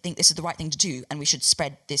 They think this is the right thing to do and we should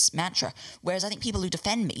spread this mantra. Whereas I think people who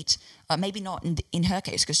defend meat, maybe not in her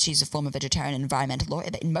case because she's a former vegetarian and environmental lawyer,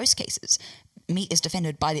 but in most cases, meat is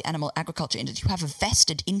defended by the animal agriculture industry, who have a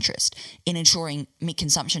vested interest in ensuring meat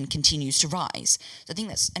consumption continues to rise. So I think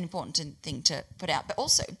that's an important thing to put out. But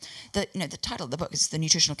also, the title of the book is The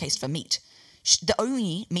Nutritional Case for Meat. The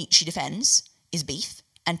only meat she defends is beef,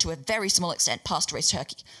 and to a very small extent, pasture-raised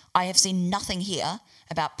turkey. I have seen nothing here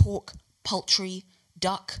about pork, poultry,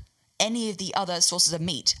 duck, any of the other sources of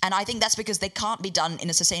meat. And I think that's because they can't be done in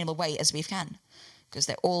a sustainable way as beef can, because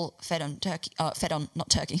they're all fed on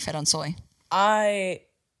soy. I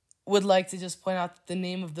would like to just point out that the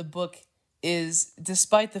name of the book is,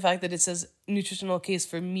 despite the fact that it says Nutritional Case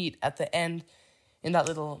for Meat at the end in that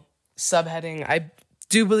little subheading, I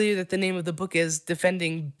do believe that the name of the book is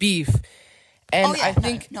Defending Beef. And I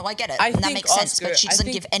think... No, I get it. And that makes sense, but she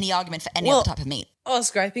doesn't give any argument for any other type of meat.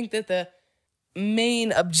 Oscar, I think that the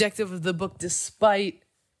main objective of the book, despite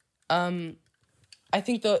the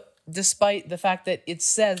fact that it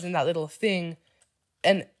says in that little thing,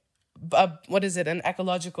 an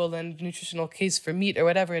ecological and nutritional case for meat or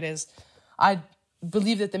whatever it is, I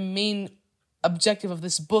believe that the main objective of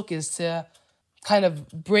this book is to kind of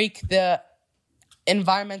break the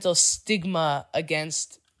environmental stigma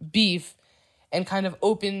against beef and kind of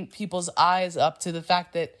open people's eyes up to the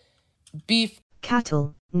fact that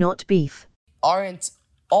cattle, not beef, aren't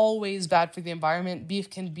always bad for the environment. Beef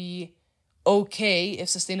can be okay if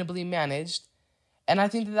sustainably managed. And I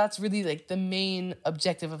think that that's really like the main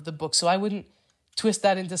objective of the book. So I wouldn't twist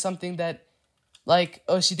that into something that like,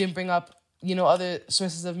 oh, she didn't bring up, other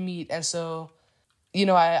sources of meat. And so,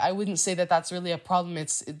 I wouldn't say that that's really a problem.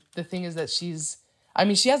 The thing is that she has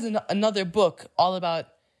another book all about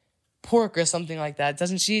pork or something like that,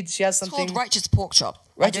 doesn't she? She has something... It's called Righteous Pork Chop.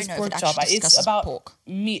 Righteous Pork Chop. It's about pork.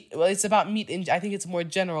 Meat. Well, it's about meat. I think it's more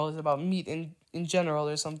general. It's about meat in general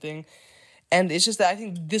or something. And it's just that I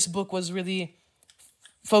think this book was really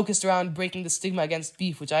focused around breaking the stigma against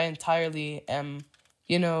beef, which I entirely am,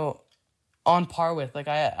 on par with. Like,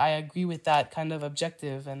 I agree with that kind of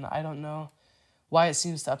objective, and I don't know why it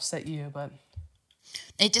seems to upset you, but...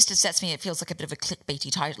 It just upsets me. It feels like a bit of a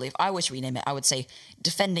clickbaity title. If I were to rename it, I would say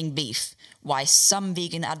Defending Beef, Why Some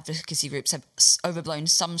Vegan Advocacy Groups Have Overblown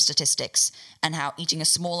Some Statistics, and How Eating a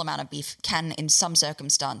Small Amount of Beef Can, in Some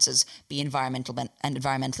Circumstances, Be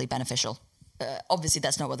Environmentally Beneficial. Obviously,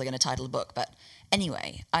 that's not what they're going to title the book, but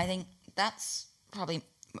anyway, I think that's probably...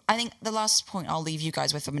 I think the last point I'll leave you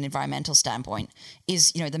guys with from an environmental standpoint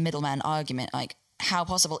is, the middleman argument. Like, how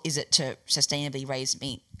possible is it to sustainably raise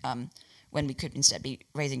meat when we could instead be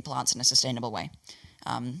raising plants in a sustainable way?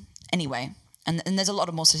 Anyway, and there's a lot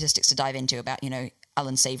of more statistics to dive into about,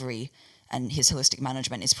 Alan Savory and his holistic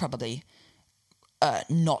management is probably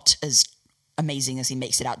not as amazing as he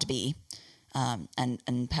makes it out to be.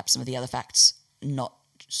 And perhaps some of the other facts not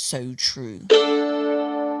so true.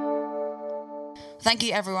 Thank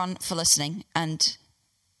you, everyone, for listening. And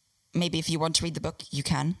maybe if you want to read the book, you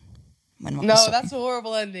can. No, that's a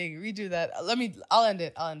horrible ending. Redo that. I'll end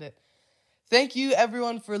it. Thank you,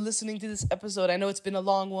 everyone, for listening to this episode. I know it's been a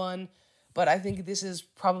long one, but I think this is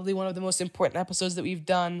probably one of the most important episodes that we've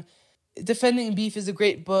done. Defending Beef is a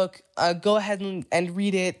great book. Go ahead and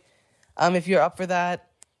read it if you're up for that.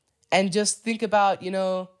 And just think about,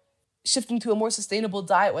 shifting to a more sustainable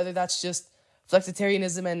diet, whether that's just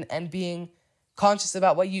flexitarianism and being conscious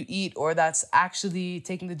about what you eat, or that's actually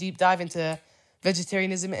taking the deep dive into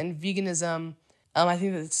vegetarianism and veganism. I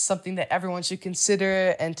think that's something that everyone should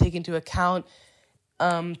consider and take into account.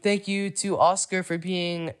 Thank you to Oscar for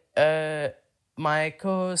being my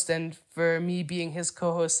co-host and for me being his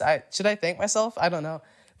co-host. Should I thank myself? I don't know.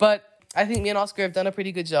 But I think me and Oscar have done a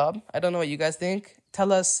pretty good job. I don't know what you guys think.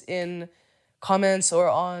 Tell us in comments or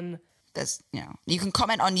on... you can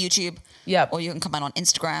comment on YouTube. Yep. Or you can comment on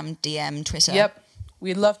Instagram, DM, Twitter. Yep.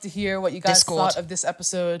 We'd love to hear what you guys Discord. thought of this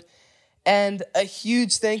episode. And a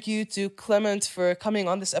huge thank you to Clement for coming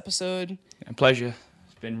on this episode. A pleasure.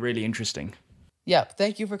 It's been really interesting. Yeah,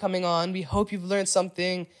 thank you for coming on. We hope you've learned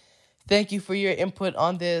something. Thank you for your input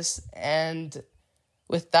on this. And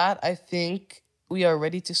with that, I think we are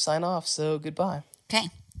ready to sign off. So goodbye. Okay.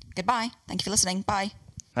 Goodbye. Thank you for listening. Bye.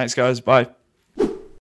 Thanks, guys. Bye.